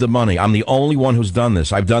followed the money. I'm the only one who's done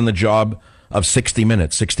this. I've done the job of 60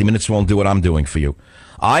 Minutes. 60 Minutes won't do what I'm doing for you.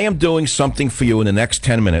 I am doing something for you in the next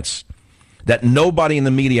 10 minutes that nobody in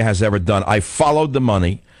the media has ever done. I followed the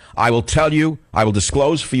money. I will tell you, I will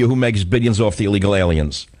disclose for you who makes billions off the illegal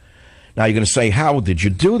aliens. Now you're going to say, how did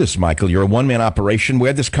you do this, Michael? You're a one-man operation.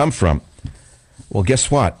 Where'd this come from? Well,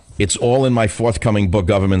 guess what? It's all in my forthcoming book,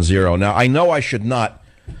 Government Zero. Now, I know I should not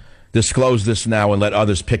disclose this now and let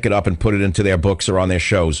others pick it up and put it into their books or on their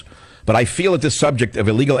shows. But I feel that this subject of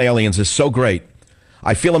illegal aliens is so great.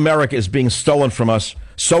 I feel America is being stolen from us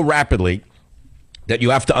so rapidly that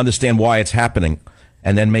you have to understand why it's happening,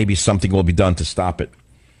 and then maybe something will be done to stop it.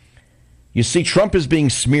 You see, Trump is being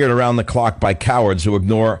smeared around the clock by cowards who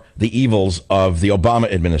ignore the evils of the Obama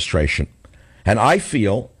administration. And I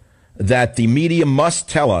feel that the media must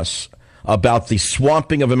tell us about the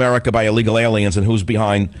swamping of America by illegal aliens and who's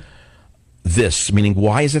behind this, meaning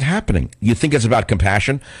why is it happening? You think it's about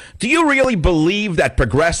compassion? Do you really believe that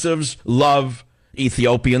progressives love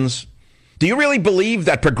Ethiopians? Do you really believe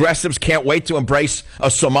that progressives can't wait to embrace a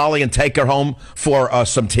Somali and take her home for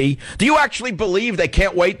some tea? Do you actually believe they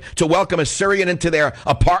can't wait to welcome a Syrian into their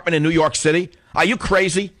apartment in New York City? Are you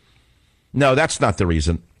crazy? No, that's not the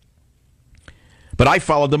reason. But I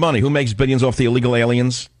followed the money. Who makes billions off the illegal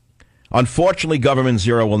aliens? Unfortunately, Government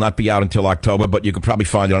Zero will not be out until October, but you can probably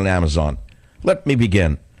find it on Amazon. Let me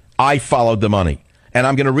begin. I followed the money, and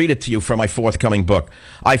I'm going to read it to you from my forthcoming book.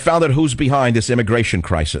 I found out who's behind this immigration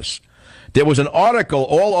crisis. There was an article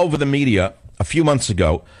all over the media a few months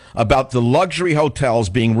ago about the luxury hotels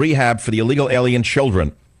being rehabbed for the illegal alien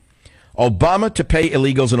children. Obama to pay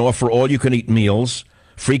illegals and offer all-you-can-eat meals,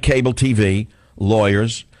 free cable TV,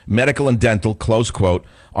 lawyers, medical and dental, close quote,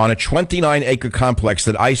 on a 29-acre complex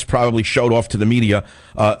that ICE probably showed off to the media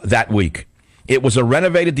that week. It was a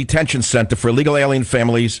renovated detention center for illegal alien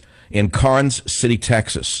families in Karnes City,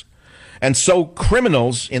 Texas. And so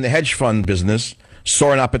criminals in the hedge fund business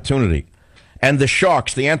saw an opportunity. And the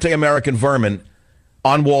sharks, the anti-American vermin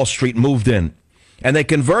on Wall Street, moved in. And they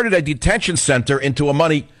converted a detention center into a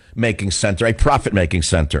money-making center, a profit-making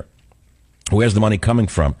center. Where's the money coming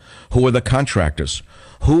from? Who are the contractors?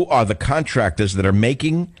 Who are the contractors that are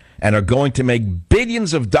making and are going to make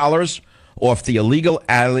billions of dollars off the illegal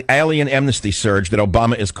alien amnesty surge that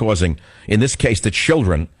Obama is causing, in this case, the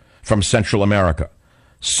children from Central America?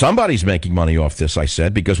 Somebody's making money off this, I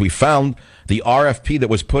said, because we found the RFP that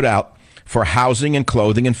was put out for housing and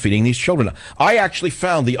clothing and feeding these children. I actually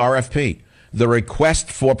found the RFP, the request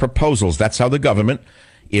for proposals. That's how the government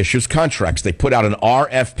issues contracts. They put out an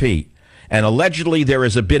RFP, and allegedly there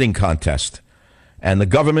is a bidding contest. And the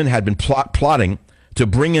government had been plotting to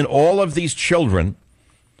bring in all of these children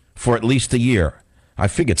for at least a year. I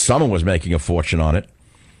figured someone was making a fortune on it,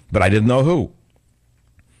 but I didn't know who.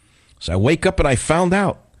 So I wake up and I found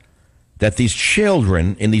out that these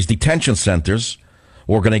children in these detention centers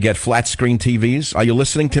were going to get flat screen TVs. Are you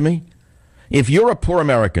listening to me? If you're a poor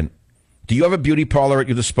American, do you have a beauty parlor at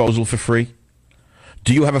your disposal for free?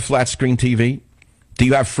 Do you have a flat screen TV? Do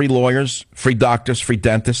you have free lawyers, free doctors, free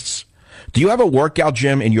dentists? Do you have a workout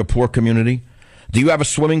gym in your poor community? Do you have a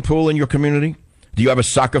swimming pool in your community? Do you have a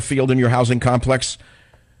soccer field in your housing complex?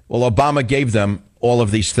 Well, Obama gave them all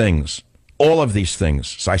of these things. All of these things.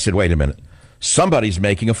 So I said, wait a minute. Somebody's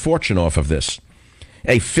making a fortune off of this.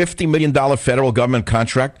 A $50 million federal government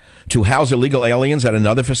contract to house illegal aliens at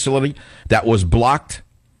another facility that was blocked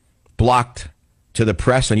to the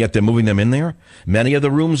press, and yet they're moving them in there. Many of the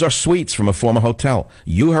rooms are suites from a former hotel.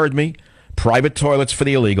 You heard me. Private toilets for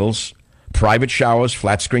the illegals, private showers,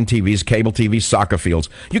 flat screen TVs, cable TVs, soccer fields.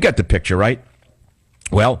 You get the picture, right?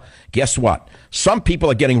 Well, guess what? Some people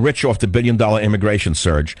are getting rich off the billion-dollar immigration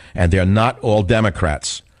surge, and they're not all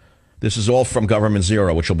Democrats. This is all from Government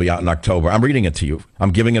Zero, which will be out in October. I'm reading it to you. I'm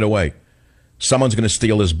giving it away. Someone's going to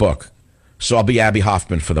steal his book. So I'll be Abby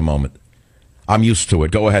Hoffman for the moment. I'm used to it.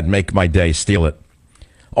 Go ahead, make my day. Steal it.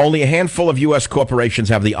 Only a handful of U.S. corporations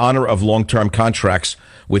have the honor of long-term contracts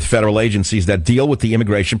with federal agencies that deal with the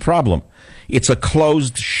immigration problem. It's a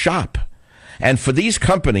closed shop. And for these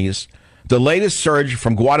companies, the latest surge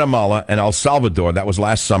from Guatemala and El Salvador, that was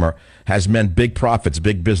last summer, has meant big profits,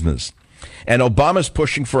 big business. And Obama's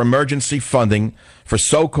pushing for emergency funding for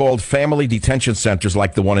so-called family detention centers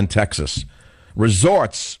like the one in Texas.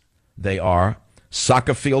 Resorts, they are,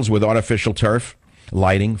 soccer fields with artificial turf,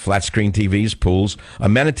 lighting, flat-screen TVs, pools,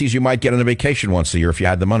 amenities you might get on a vacation once a year if you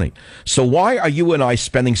had the money. So why are you and I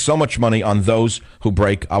spending so much money on those who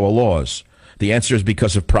break our laws? The answer is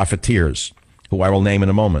because of profiteers, who I will name in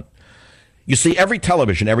a moment. You see, every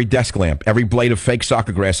television, every desk lamp, every blade of fake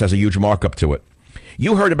soccer grass has a huge markup to it.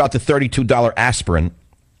 You heard about the $32 aspirin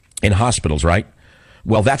in hospitals, right?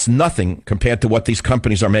 Well, that's nothing compared to what these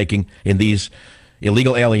companies are making in these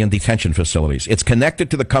illegal alien detention facilities. It's connected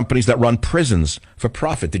to the companies that run prisons for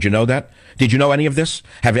profit. Did you know that? Did you know any of this?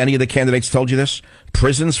 Have any of the candidates told you this?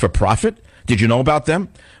 Prisons for profit? Did you know about them?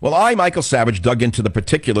 Well, I, Michael Savage, dug into the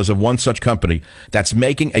particulars of one such company that's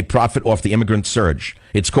making a profit off the immigrant surge.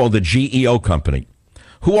 It's called the GEO Company.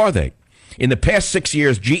 Who are they? In the past 6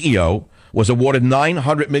 years, GEO was awarded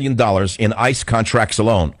 $900 million in ICE contracts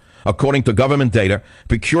alone, according to government data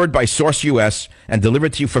procured by Source US and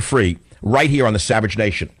delivered to you for free right here on the Savage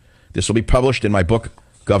Nation. This will be published in my book,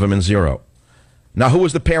 Government Zero. Now, who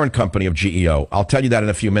was the parent company of GEO? I'll tell you that in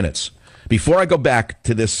a few minutes. Before I go back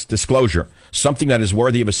to this disclosure, something that is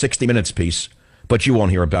worthy of a 60 Minutes piece, but you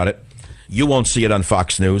won't hear about it. You won't see it on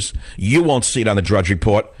Fox News. You won't see it on the Drudge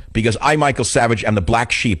Report, because I, Michael Savage, am the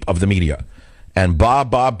black sheep of the media. And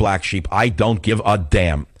Bob Black Sheep, I don't give a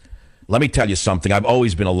damn. Let me tell you something. I've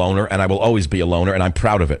always been a loner, and I will always be a loner, and I'm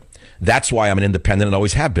proud of it. That's why I'm an independent and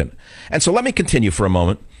always have been. And so let me continue for a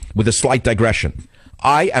moment. with a slight digression.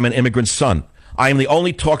 I am an immigrant son. I am the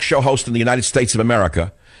only talk show host in the United States of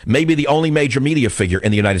America, maybe the only major media figure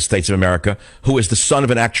in the United States of America, who is the son of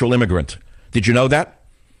an actual immigrant. Did you know that?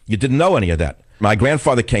 You didn't know any of that. My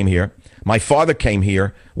grandfather came here. My father came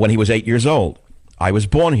here when he was 8 years old. I was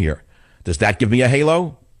born here. Does that give me a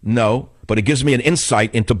halo? No, but it gives me an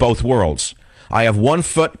insight into both worlds. I have 1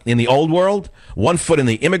 foot in the old world, 1 foot in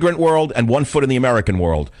the immigrant world, and 1 foot in the American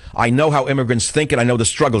world. I know how immigrants think, and I know the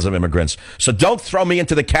struggles of immigrants. So don't throw me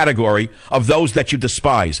into the category of those that you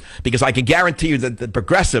despise, because I can guarantee you that the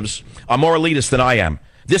progressives are more elitist than I am.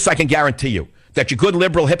 This I can guarantee you, that your good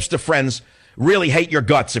liberal hipster friends really hate your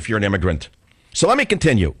guts if you're an immigrant. So let me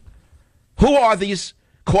continue. Who are these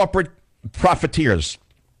corporate profiteers?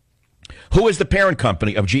 Who is the parent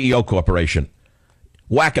company of GEO Corporation?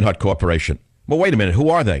 Wackenhut Corporation. Well, wait a minute. Who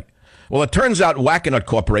are they? Well, it turns out Wackenhut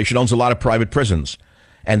Corporation owns a lot of private prisons.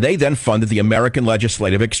 And they then funded the American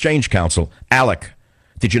Legislative Exchange Council, ALEC.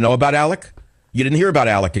 Did you know about ALEC? You didn't hear about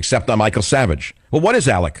ALEC except on Michael Savage. Well, what is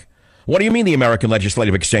ALEC? What do you mean the American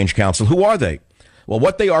Legislative Exchange Council? Who are they? Well,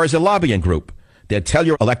 what they are is a lobbying group. They tell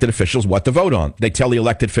your elected officials what to vote on. They tell the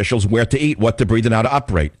elected officials where to eat, what to breathe, and how to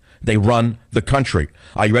operate. They run the country.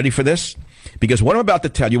 Are you ready for this? Because what I'm about to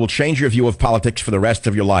tell you will change your view of politics for the rest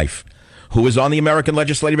of your life. Who is on the American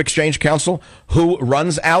Legislative Exchange Council? Who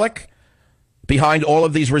runs ALEC? Behind all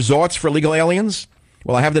of these resorts for illegal aliens?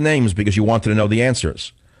 Well, I have the names because you wanted to know the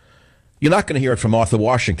answers. You're not going to hear it from Martha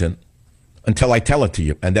Washington until I tell it to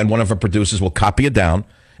you. And then one of her producers will copy it down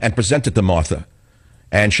and present it to Martha.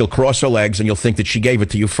 And she'll cross her legs and you'll think that she gave it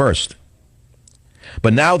to you first.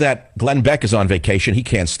 But now that Glenn Beck is on vacation, he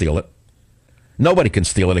can't steal it. Nobody can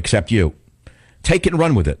steal it except you. Take it and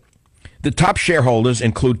run with it. The top shareholders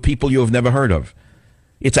include people you have never heard of.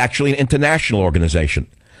 It's actually an international organization.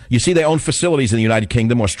 You see, they own facilities in the United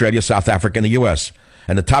Kingdom, Australia, South Africa, and the U.S.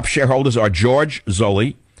 And the top shareholders are George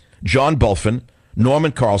Zolli, John Bulfin,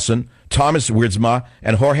 Norman Carlson, Thomas Wierdsma,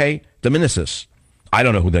 and Jorge Dominicis. I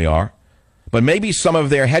don't know who they are, but maybe some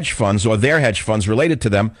of their hedge funds or their hedge funds related to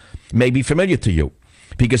them may be familiar to you.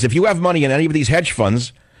 Because if you have money in any of these hedge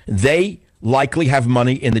funds, they likely have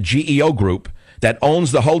money in the GEO group that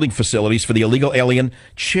owns the holding facilities for the illegal alien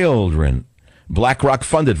children. BlackRock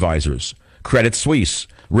Fund Advisors, Credit Suisse,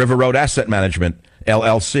 River Road Asset Management,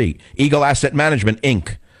 LLC, Eagle Asset Management,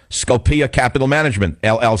 Inc., Scopia Capital Management,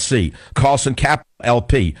 LLC, Carlson Cap,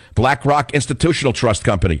 LP, BlackRock Institutional Trust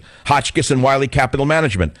Company, Hotchkiss and Wiley Capital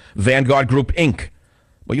Management, Vanguard Group, Inc.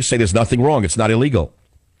 Well, you say there's nothing wrong. It's not illegal.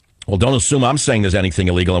 Well, don't assume I'm saying there's anything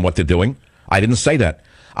illegal in what they're doing. I didn't say that.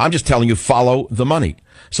 I'm just telling you, follow the money.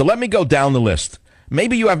 So let me go down the list.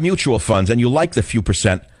 Maybe you have mutual funds and you like the few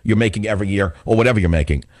percent you're making every year or whatever you're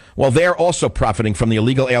making. Well, they're also profiting from the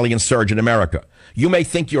illegal alien surge in America. You may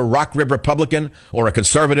think you're a rock rib Republican or a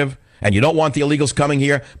conservative and you don't want the illegals coming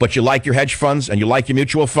here, but you like your hedge funds and you like your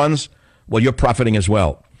mutual funds. Well, you're profiting as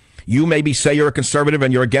well. You maybe say you're a conservative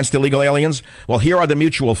and you're against illegal aliens. Well, here are the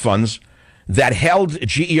mutual funds that held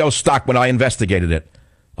GEO stock when I investigated it.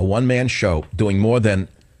 A one-man show doing more than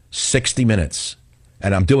 60 minutes.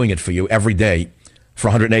 And I'm doing it for you every day for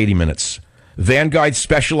 180 minutes. Vanguard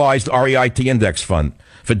Specialized REIT Index Fund,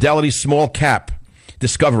 Fidelity Small Cap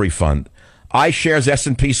Discovery Fund, iShares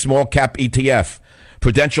S&P Small Cap ETF,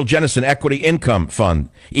 Prudential Jennison Equity Income Fund,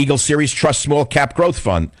 Eagle Series Trust Small Cap Growth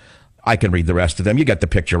Fund. I can read the rest of them. You get the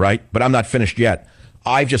picture, right? But I'm not finished yet.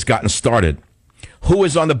 I've just gotten started. Who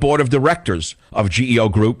is on the board of directors of GEO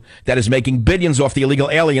Group that is making billions off the illegal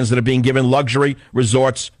aliens that are being given luxury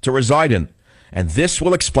resorts to reside in? And this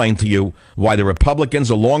will explain to you why the Republicans,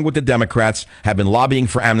 along with the Democrats, have been lobbying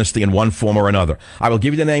for amnesty in one form or another. I will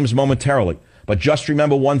give you the names momentarily, but just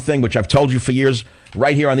remember one thing, which I've told you for years,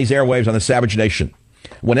 right here on these airwaves on the Savage Nation.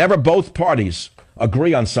 Whenever both parties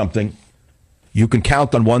agree on something, you can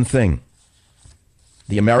count on one thing.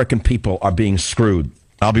 The American people are being screwed.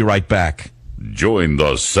 I'll be right back. Join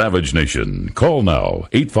the Savage Nation. Call now,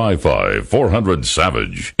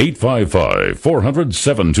 855-400-SAVAGE,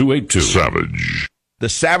 855-400-7282. Savage. The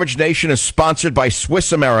Savage Nation is sponsored by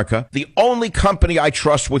Swiss America, the only company I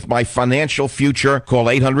trust with my financial future. Call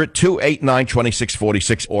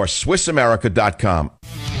 800-289-2646 or SwissAmerica.com.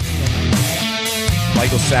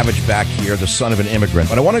 Michael Savage back here, the son of an immigrant.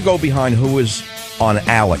 But I want to go behind who is on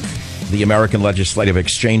ALEC, the American Legislative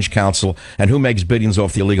Exchange Council, and who makes billions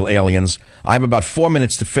off the illegal aliens. I have about 4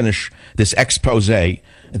 minutes to finish this expose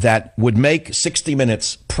that would make 60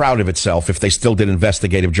 Minutes proud of itself if they still did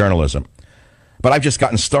investigative journalism. But I've just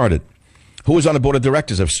gotten started. Who is on the board of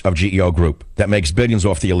directors of GEO Group that makes billions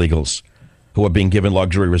off the illegals who are being given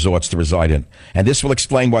luxury resorts to reside in? And this will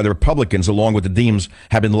explain why the Republicans, along with the Dems,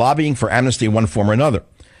 have been lobbying for amnesty in one form or another.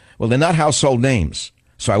 Well, they're not household names,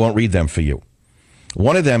 so I won't read them for you.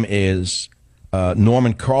 One of them is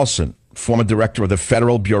Norman Carlson, former director of the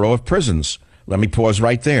Federal Bureau of Prisons. Let me pause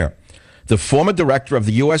right there. The former director of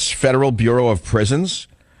the U.S. Federal Bureau of Prisons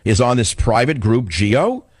is on this private group,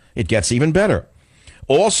 GEO. It gets even better.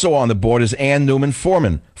 Also on the board is Ann Newman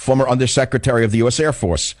Foreman, former Undersecretary of the U.S. Air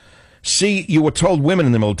Force. See, you were told women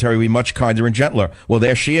in the military would be much kinder and gentler. Well,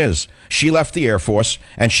 there she is. She left the Air Force,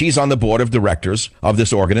 and she's on the board of directors of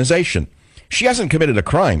this organization. She hasn't committed a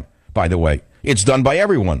crime, by the way. It's done by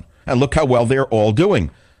everyone. And look how well they're all doing.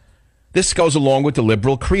 This goes along with the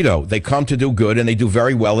liberal credo. They come to do good, and they do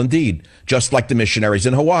very well indeed, just like the missionaries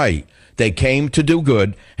in Hawaii. They came to do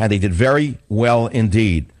good, and they did very well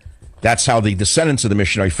indeed. That's how the descendants of the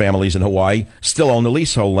missionary families in Hawaii still own the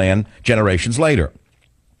leasehold land generations later.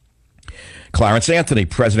 Clarence Anthony,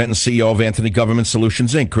 president and CEO of Anthony Government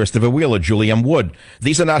Solutions, Inc., Christopher Wheeler, Julie M. Wood.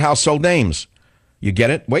 These are not household names. You get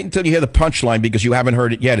it? Wait until you hear the punchline because you haven't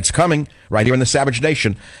heard it yet. It's coming right here in the Savage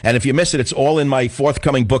Nation. And if you miss it, it's all in my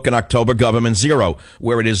forthcoming book in October, Government Zero,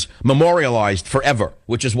 where it is memorialized forever,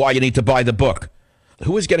 which is why you need to buy the book.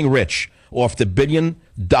 Who is getting rich off the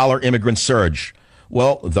billion-dollar immigrant surge?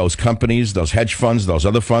 Well, those companies, those hedge funds, those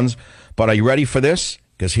other funds. But are you ready for this?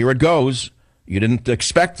 Because here it goes. You didn't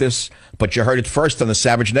expect this, but you heard it first on the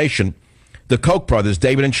Savage Nation. The Koch brothers,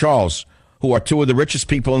 David and Charles, who are two of the richest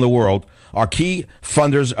people in the world, are key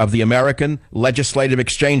funders of the American Legislative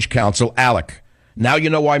Exchange Council, ALEC. Now you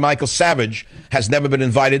know why Michael Savage has never been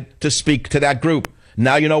invited to speak to that group.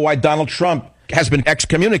 Now you know why Donald Trump has been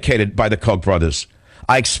excommunicated by the Koch brothers.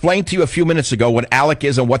 I explained to you a few minutes ago what ALEC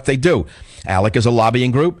is and what they do. ALEC is a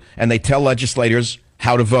lobbying group, and they tell legislators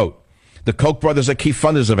how to vote. The Koch brothers are key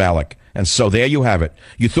funders of ALEC. And so there you have it.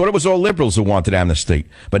 You thought it was all liberals who wanted amnesty.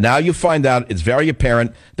 But now you find out it's very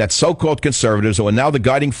apparent that so-called conservatives, who are now the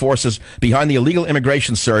guiding forces behind the illegal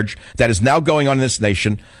immigration surge that is now going on in this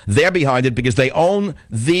nation, they're behind it because they own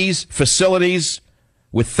these facilities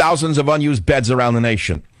with thousands of unused beds around the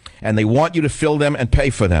nation. And they want you to fill them and pay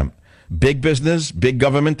for them. Big business, big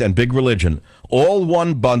government, and big religion. All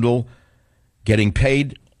one bundle getting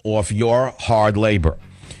paid off your hard labor.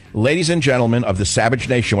 Ladies and gentlemen of the Savage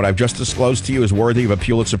Nation, what I've just disclosed to you is worthy of a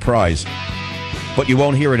Pulitzer Prize. But you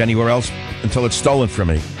won't hear it anywhere else until it's stolen from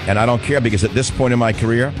me. And I don't care because at this point in my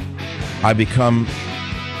career, I become,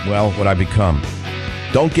 well, what I become.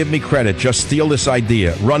 Don't give me credit. Just steal this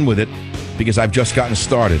idea. Run with it because I've just gotten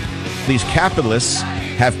started. These capitalists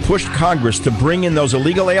have pushed Congress to bring in those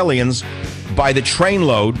illegal aliens by the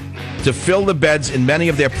trainload to fill the beds in many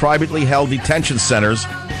of their privately held detention centers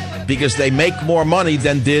because they make more money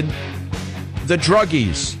than did the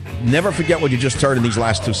druggies. Never forget what you just heard in these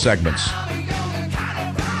last two segments.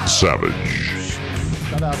 Savage.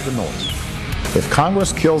 Shut out the noise. If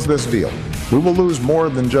Congress kills this deal, we will lose more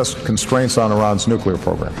than just constraints on Iran's nuclear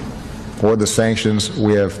program or the sanctions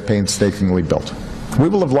we have painstakingly built. We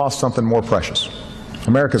will have lost something more precious: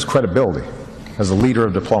 America's credibility as a leader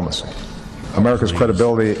of diplomacy, America's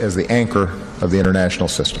credibility as the anchor of the international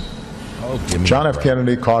system. John F.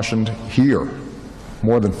 Kennedy cautioned here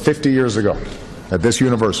more than 50 years ago at this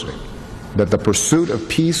university that the pursuit of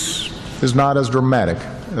peace is not as dramatic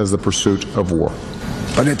as the pursuit of war.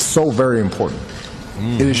 But it's so very important.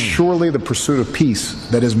 It is surely the pursuit of peace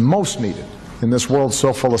that is most needed in this world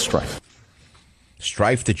so full of strife.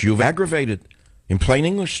 Strife that you've aggravated. In plain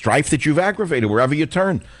English, strife that you've aggravated wherever you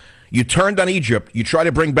turn. You turned on Egypt. You try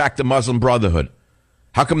to bring back the Muslim Brotherhood.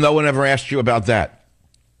 How come no one ever asked you about that?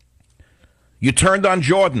 You turned on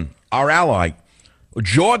Jordan, our ally.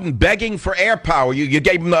 Jordan begging for air power. You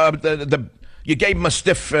gave him you gave him a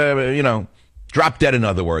stiff, drop dead. In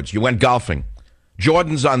other words, you went golfing.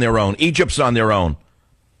 Jordan's on their own. Egypt's on their own.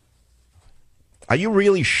 Are you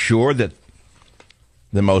really sure that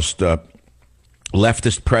the most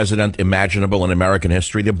leftist president imaginable in American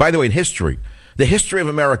history? By the way, in history, the history of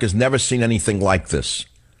America has never seen anything like this,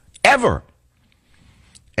 ever,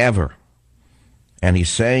 ever. And he's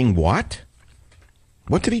saying what?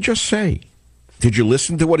 What did he just say? Did you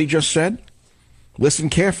listen to what he just said? Listen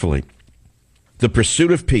carefully. The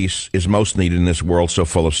pursuit of peace is most needed in this world so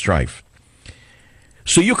full of strife.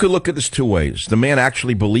 So you could look at this two ways. The man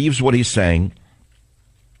actually believes what he's saying,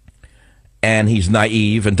 and he's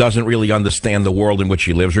naive and doesn't really understand the world in which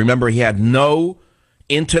he lives. Remember, he had no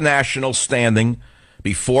international standing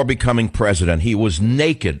before becoming president. He was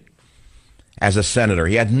naked as a senator.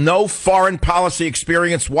 He had no foreign policy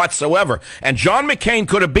experience whatsoever. And John McCain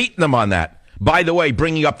could have beaten him on that. By the way,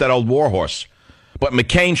 bringing up that old war horse. But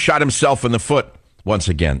McCain shot himself in the foot once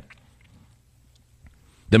again.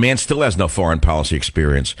 The man still has no foreign policy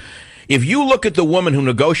experience. If you look at the woman who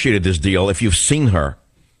negotiated this deal, if you've seen her,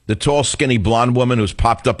 the tall, skinny blonde woman who's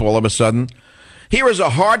popped up all of a sudden. Here is a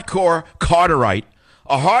hardcore Carterite,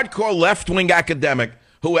 a hardcore left-wing academic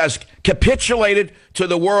who has capitulated to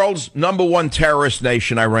the world's #1 terrorist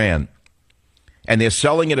nation, Iran. And they're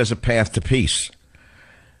selling it as a path to peace.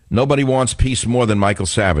 Nobody wants peace more than Michael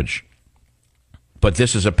Savage. But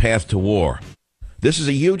this is a path to war. This is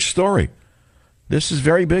a huge story. This is a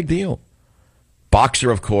very big deal.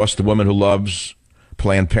 Boxer, of course, the woman who loves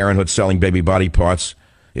Planned Parenthood selling baby body parts,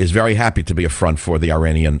 is very happy to be a front for the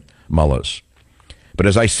Iranian mullahs. But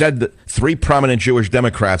as I said, the 3 prominent Jewish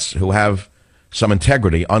Democrats who have some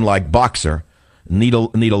integrity, unlike Boxer, Nita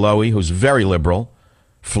Lowey, who's very liberal,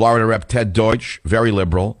 Florida Rep Ted Deutsch, very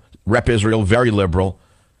liberal, Rep Israel, very liberal,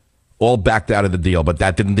 all backed out of the deal. But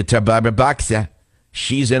that didn't deter Barbara Boxer.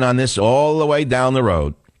 She's in on this all the way down the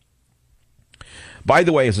road. By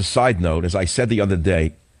the way, as a side note, as I said the other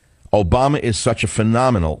day, Obama is such a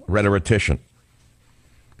phenomenal rhetorician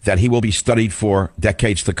that he will be studied for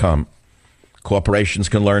decades to come. Corporations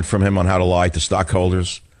can learn from him on how to lie to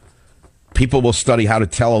stockholders. People will study how to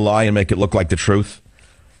tell a lie and make it look like the truth.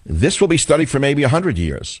 This will be studied for maybe 100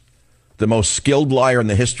 years. The most skilled liar in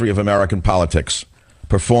the history of American politics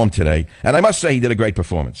performed today. And I must say he did a great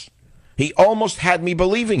performance. He almost had me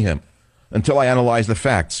believing him until I analyzed the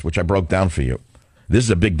facts, which I broke down for you. This is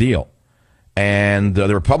a big deal. And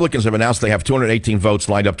the Republicans have announced they have 218 votes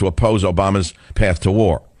lined up to oppose Obama's path to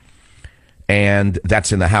war. And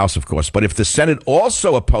that's in the House, of course. But if the Senate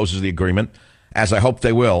also opposes the agreement, as I hope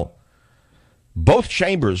they will, both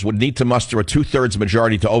chambers would need to muster a 2/3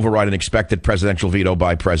 majority to override an expected presidential veto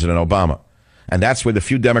by President Obama. And that's where the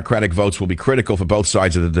few Democratic votes will be critical for both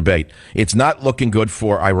sides of the debate. It's not looking good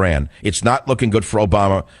for Iran. It's not looking good for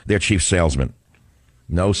Obama, their chief salesman.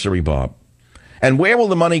 No, sirree, Bob. And where will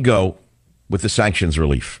the money go with the sanctions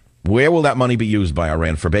relief? Where will that money be used by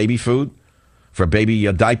Iran? For baby food? For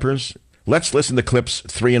baby diapers? Let's listen to clips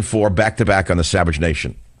 3 and 4 back to back on the Savage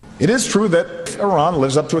Nation. It is true that Iran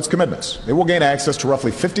lives up to its commitments. It will gain access to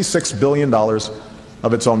roughly $56 billion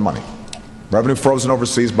of its own money, revenue frozen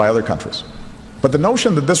overseas by other countries. But the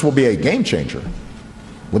notion that this will be a game changer,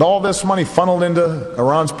 with all this money funneled into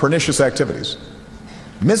Iran's pernicious activities,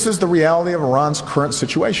 misses the reality of Iran's current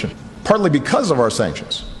situation, partly because of our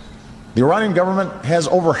sanctions. The Iranian government has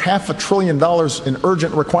over $500 billion in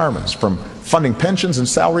urgent requirements, from funding pensions and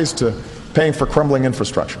salaries to paying for crumbling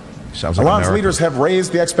infrastructure. Sounds like Iran's America. leaders have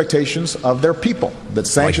raised the expectations of their people that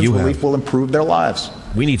sanctions relief will improve their lives.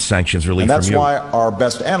 We need sanctions relief from you. And that's why our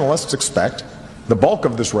best analysts expect the bulk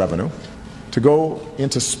of this revenue to go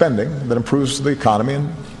into spending that improves the economy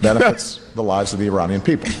and benefits the lives of the Iranian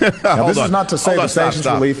people. Now, this is not to say that sanctions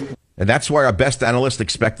relief... And that's why our best analysts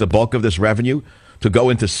expect the bulk of this revenue to go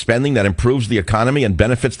into spending that improves the economy and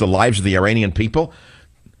benefits the lives of the Iranian people.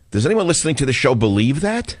 Does anyone listening to the show believe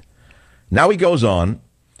that? Now he goes on,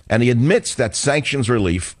 and he admits that sanctions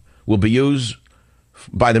relief will be used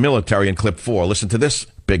by the military in clip 4. Listen to this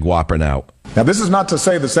big whopper now. Now, this is not to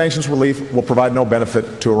say that sanctions relief will provide no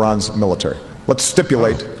benefit to Iran's military. Let's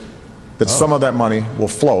stipulate that some of that money will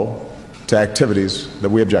flow to activities that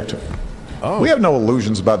we object to. We have no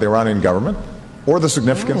illusions about the Iranian government or the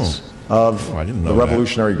significance of the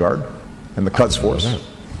Revolutionary Guard and the Quds Force.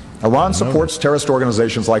 Iran supports terrorist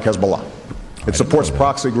organizations like Hezbollah. It supports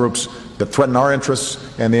proxy groups that threaten our interests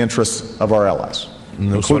and the interests of our allies,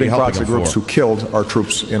 including proxy groups who killed our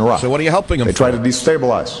troops in Iraq. So what are you helping them for? They try to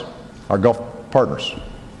destabilize our Gulf partners.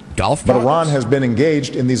 Gulf But partners? Iran has been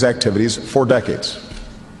engaged in these activities for decades.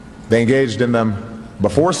 They engaged in them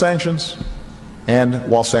before sanctions and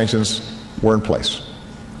while sanctions were in place.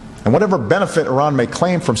 And whatever benefit Iran may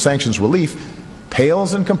claim from sanctions relief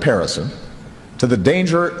pales in comparison to the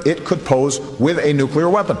danger it could pose with a nuclear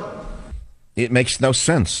weapon. It makes no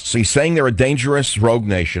sense. So he's saying they're a dangerous rogue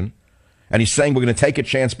nation, and he's saying we're going to take a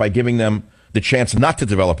chance by giving them the chance not to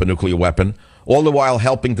develop a nuclear weapon, all the while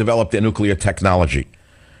helping develop their nuclear technology.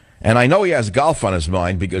 And I know he has golf on his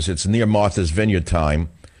mind because it's near Martha's Vineyard time,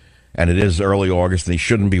 and it is early August, and he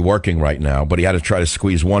shouldn't be working right now, but he had to try to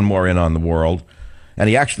squeeze one more in on the world. And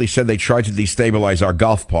he actually said they tried to destabilize our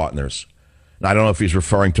Gulf partners. And I don't know if he's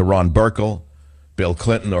referring to Ron Burkle, Bill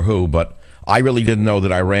Clinton, or who, but I really didn't know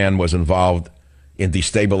that Iran was involved in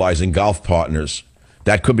destabilizing Gulf partners.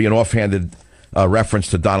 That could be an offhanded reference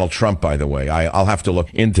to Donald Trump, by the way. I'll have to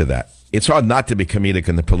look into that. It's hard not to be comedic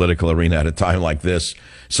in the political arena at a time like this,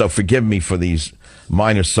 so forgive me for these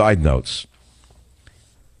minor side notes.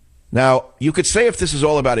 Now, you could say if this is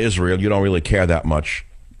all about Israel, you don't really care that much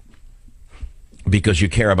because you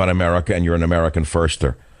care about America and you're an American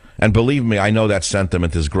firster. And believe me, I know that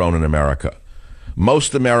sentiment has grown in America.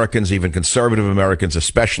 Most Americans, even conservative Americans,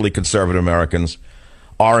 especially conservative Americans,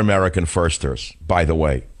 are American firsters, by the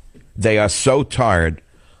way. They are so tired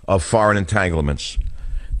of foreign entanglements.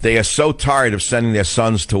 They are so tired of sending their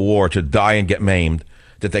sons to war to die and get maimed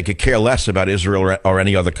that they could care less about Israel or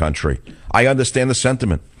any other country. I understand the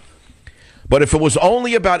sentiment. But if it was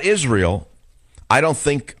only about Israel, I don't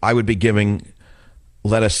think I would be giving,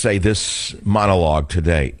 let us say, this monologue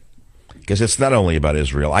today. Because it's not only about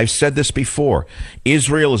Israel. I've said this before.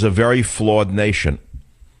 Israel is a very flawed nation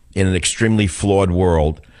in an extremely flawed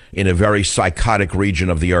world in a very psychotic region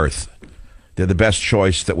of the earth. They're the best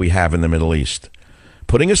choice that we have in the Middle East.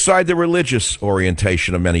 Putting aside the religious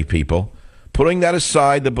orientation of many people, putting that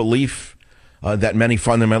aside, the belief that many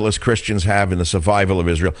fundamentalist Christians have in the survival of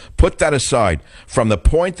Israel, put that aside. From the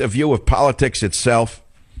point of view of politics itself,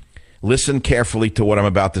 listen carefully to what I'm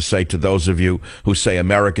about to say to those of you who say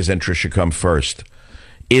America's interests should come first.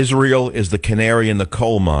 Israel is the canary in the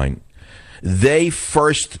coal mine. They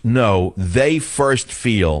first know, they first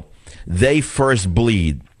feel, they first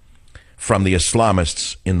bleed from the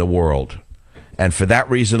Islamists in the world. And for that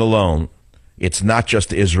reason alone, it's not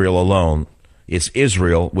just Israel alone. It's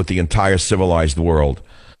Israel with the entire civilized world.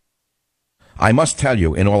 I must tell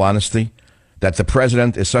you, in all honesty, that the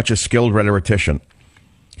president is such a skilled rhetorician.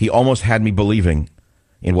 He almost had me believing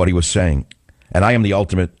in what he was saying. And I am the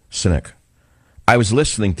ultimate cynic. I was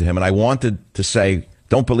listening to him, and I wanted to say,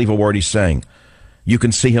 don't believe a word he's saying. You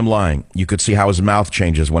can see him lying. You could see how his mouth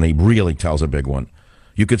changes when he really tells a big one.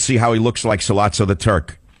 You could see how he looks like Sollozzo the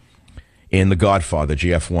Turk in The Godfather,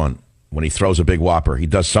 GF1, when he throws a big whopper. He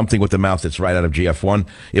does something with the mouth that's right out of GF1.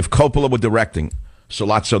 If Coppola were directing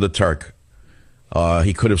Sollozzo the Turk,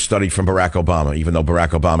 he could have studied from Barack Obama, even though Barack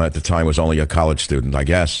Obama at the time was only a college student, I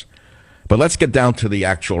guess. But let's get down to the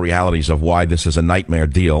actual realities of why this is a nightmare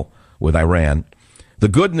deal with Iran. The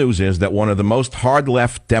good news is that one of the most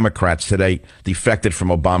hard-left Democrats today defected from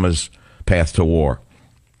Obama's path to war.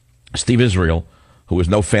 Steve Israel, who is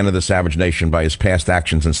no fan of the savage nation by his past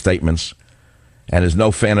actions and statements, and is no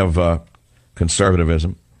fan of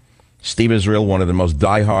conservatism. Steve Israel, one of the most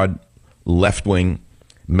diehard left-wing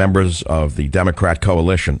members of the Democrat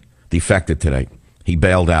coalition, defected today. He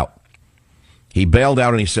bailed out. He bailed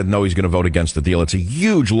out and he said, no, he's going to vote against the deal. It's a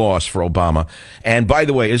huge loss for Obama. And by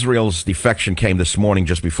the way, Israel's defection came this morning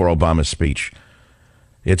just before Obama's speech.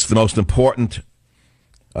 It's the most important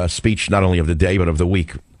speech not only of the day but of the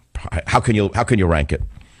week. How can you rank it?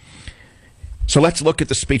 So let's look at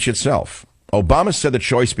the speech itself. Obama said the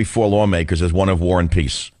choice before lawmakers is one of war and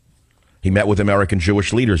peace. He met with American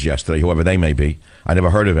Jewish leaders yesterday, whoever they may be. I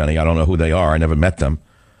never heard of any. I don't know who they are. I never met them.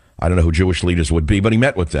 I don't know who Jewish leaders would be, but he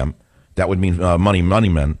met with them. That would mean money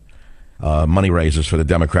men, money raisers for the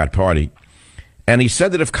Democrat Party. And he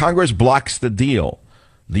said that if Congress blocks the deal,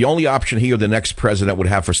 the only option he or the next president would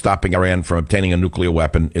have for stopping Iran from obtaining a nuclear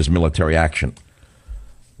weapon is military action.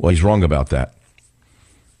 Well, he's wrong about that.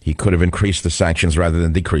 He could have increased the sanctions rather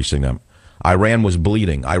than decreasing them. Iran was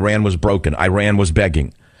bleeding. Iran was broken. Iran was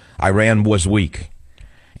begging. Iran was weak.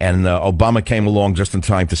 And Obama came along just in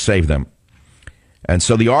time to save them. And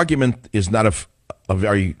so the argument is not a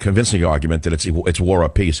very convincing argument that it's war or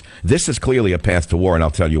peace. This is clearly a path to war, and I'll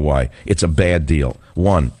tell you why. It's a bad deal.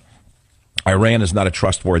 One, Iran is not a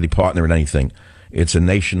trustworthy partner in anything. It's a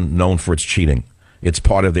nation known for its cheating. It's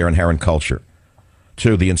part of their inherent culture.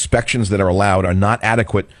 Two, the inspections that are allowed are not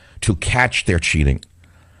adequate to catch their cheating.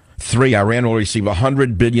 Three, Iran will receive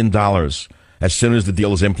 $100 billion as soon as the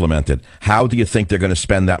deal is implemented. How do you think they're going to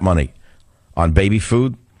spend that money? On baby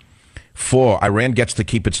food? 4, Iran gets to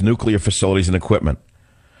keep its nuclear facilities and equipment.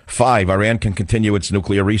 5, Iran can continue its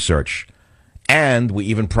nuclear research. And we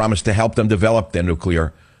even promised to help them develop their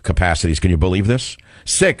nuclear capacities. Can you believe this?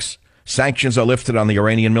 6, sanctions are lifted on the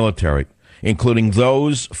Iranian military, including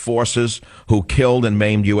those forces who killed and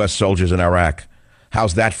maimed U.S. soldiers in Iraq.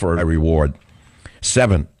 How's that for a reward?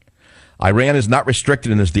 7, Iran is not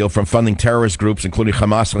restricted in this deal from funding terrorist groups, including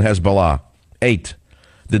Hamas and Hezbollah. 8,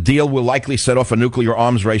 the deal will likely set off a nuclear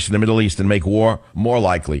arms race in the Middle East and make war more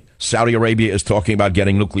likely. Saudi Arabia is talking about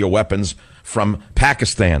getting nuclear weapons from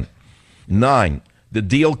Pakistan. 9, the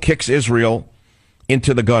deal kicks Israel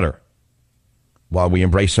into the gutter. While we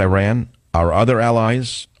embrace Iran, our other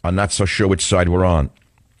allies are not so sure which side we're on.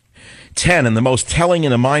 10, and the most telling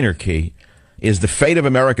in a minor key, is the fate of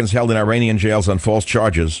Americans held in Iranian jails on false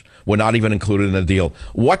charges were not even included in the deal.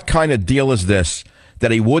 What kind of deal is this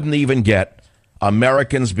that he wouldn't even get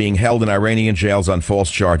Americans being held in Iranian jails on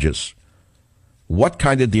false charges? What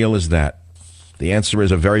kind of deal is that? The answer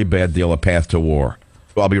is a very bad deal, a path to war.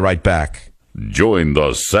 I'll be right back. Join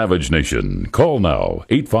the Savage Nation. Call now,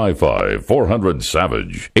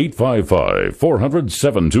 855-400-SAVAGE,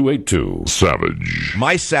 855-400-7282. Savage.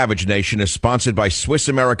 My Savage Nation is sponsored by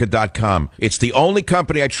SwissAmerica.com. It's the only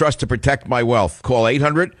company I trust to protect my wealth. Call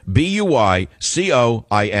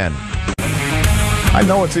 800-BUY-COIN. I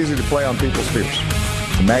know it's easy to play on people's fears,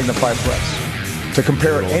 to magnify threats, to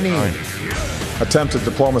compare any attempt at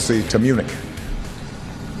diplomacy to Munich.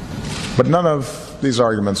 But none of these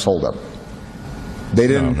arguments hold up. They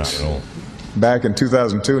didn't not at all. Back in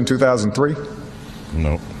 2002 and 2003?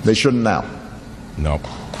 No. They shouldn't now. No. All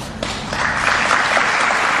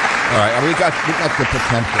right, we got the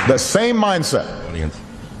potential. The same mindset. Audience.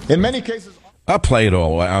 In many cases, I'll play it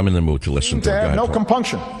all. I'm in the mood to listen to it. have no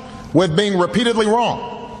compunction with being repeatedly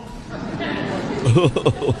wrong.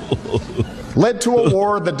 Led to a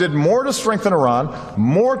war that did more to strengthen Iran,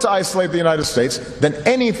 more to isolate the United States than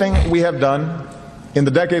anything we have done in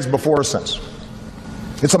the decades before or since.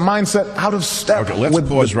 It's a mindset out of step with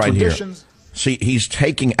pause right traditions. Here. See, he's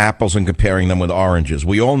taking apples and comparing them with oranges.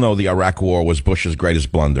 We all know the Iraq War was Bush's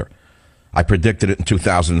greatest blunder. I predicted it in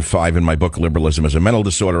 2005 in my book, Liberalism as a Mental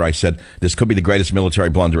Disorder. I said this could be the greatest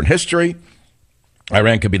military blunder in history.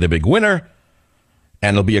 Iran could be the big winner,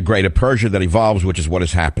 and it'll be a greater Persia that evolves, which is what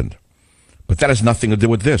has happened. But that has nothing to do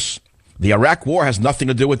with this. The Iraq War has nothing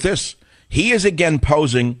to do with this. He is again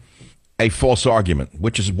posing a false argument,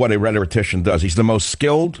 which is what a rhetorician does. He's the most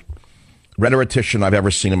skilled rhetorician I've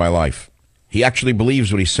ever seen in my life. He actually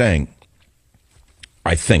believes what he's saying.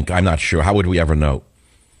 I think. I'm not sure. How would we ever know?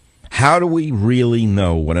 How do we really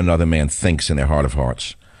know what another man thinks in their heart of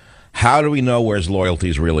hearts? How do we know where his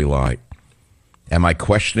loyalties really lie? Am I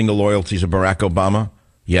questioning the loyalties of Barack Obama?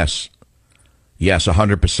 Yes. Yes,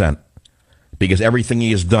 100%. Because everything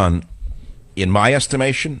he has done, in my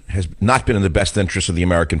estimation, has not been in the best interest of the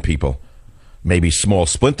American people. Maybe small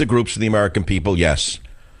splinter groups of the American people, yes,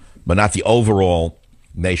 but not the overall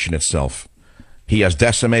nation itself. He has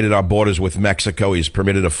decimated our borders with Mexico. He's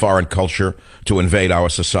permitted a foreign culture to invade our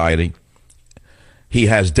society. He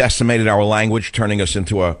has decimated our language, turning us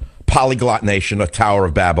into a polyglot nation, a Tower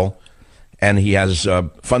of Babel, and he has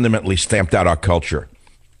fundamentally stamped out our culture.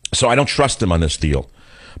 So I don't trust him on this deal.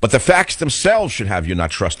 But the facts themselves should have you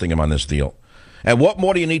not trusting him on this deal. And what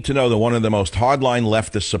more do you need to know than one of the most hardline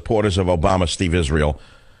leftist supporters of Obama, Steve Israel,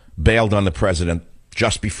 bailed on the president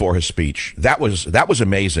just before his speech? That was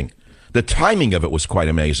amazing. The timing of it was quite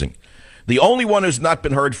amazing. The only one who's not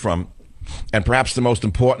been heard from, and perhaps the most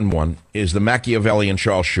important one, is the Machiavellian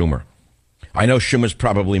Charles Schumer. I know Schumer's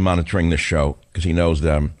probably monitoring this show because he knows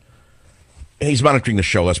them. He's monitoring the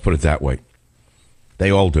show, let's put it that way. They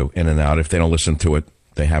all do, in and out. If they don't listen to it,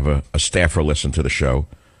 they have a staffer listen to the show.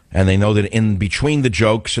 And they know that in between the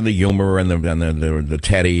jokes and the humor and the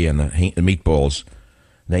teddy and the meatballs,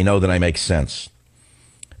 they know that I make sense.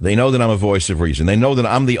 They know that I'm a voice of reason. They know that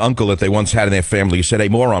I'm the uncle that they once had in their family. You said, hey,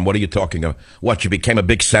 moron, what are you talking about? What, you became a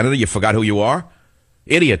big senator? You forgot who you are?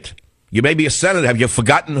 Idiot. You may be a senator. Have you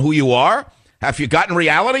forgotten who you are? Have you forgotten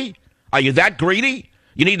reality? Are you that greedy?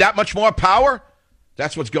 You need that much more power?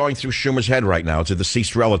 That's what's going through Schumer's head right now. It's a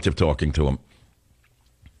deceased relative talking to him.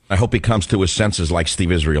 I hope he comes to his senses like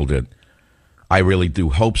Steve Israel did. I really do.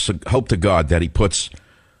 Hope to God that he puts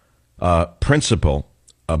principle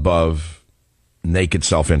above naked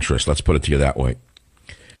self-interest. Let's put it to you that way.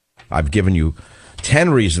 I've given you 10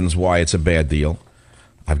 reasons why it's a bad deal.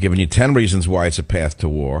 I've given you 10 reasons why it's a path to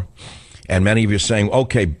war. And many of you are saying,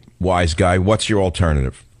 okay, wise guy, what's your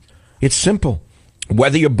alternative? It's simple.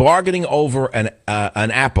 Whether you're bargaining over an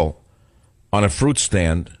apple on a fruit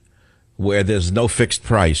stand where there's no fixed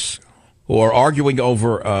price, or arguing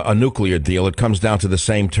over a nuclear deal, it comes down to the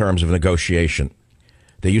same terms of negotiation.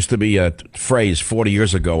 There used to be a phrase 40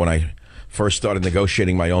 years ago when I first started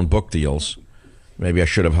negotiating my own book deals. Maybe I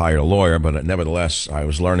should have hired a lawyer, but nevertheless, I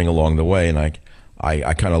was learning along the way, and I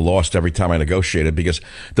kind of lost every time I negotiated because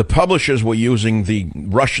the publishers were using the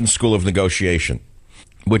Russian school of negotiation,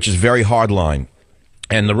 which is very hardline.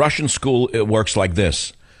 And the Russian school, it works like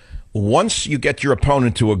this. Once you get your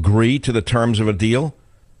opponent to agree to the terms of a deal,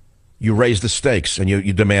 you raise the stakes and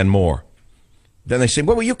you demand more. Then they say,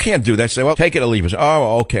 well, you can't do that. Say, well, take it or leave it.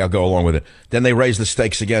 Oh, okay, I'll go along with it. Then they raise the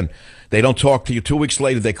stakes again. They don't talk to you. 2 weeks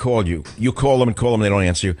later, they call you. You call them and call them, they don't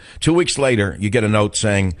answer you. 2 weeks later, you get a note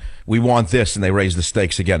saying, we want this, and they raise the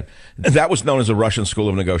stakes again. That was known as the Russian school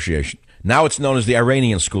of negotiation. Now it's known as the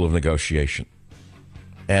Iranian school of negotiation.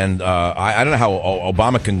 And I don't know how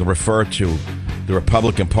Obama can refer to the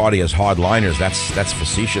Republican Party as hardliners. That's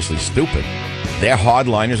facetiously stupid. They're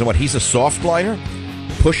hardliners, and what, he's a softliner?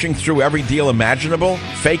 Pushing through every deal imaginable,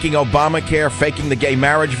 faking Obamacare, faking the gay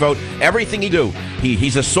marriage vote, everything he do.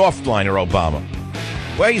 He's a soft liner, Obama.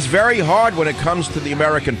 Well, he's very hard when it comes to the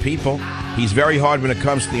American people. He's very hard when it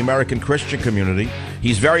comes to the American Christian community.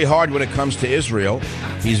 He's very hard when it comes to Israel.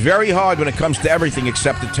 He's very hard when it comes to everything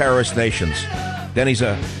except the terrorist nations. Then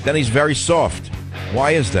he's very soft.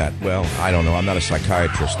 Why is that? Well, I don't know. I'm not a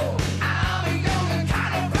psychiatrist.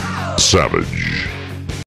 Savage.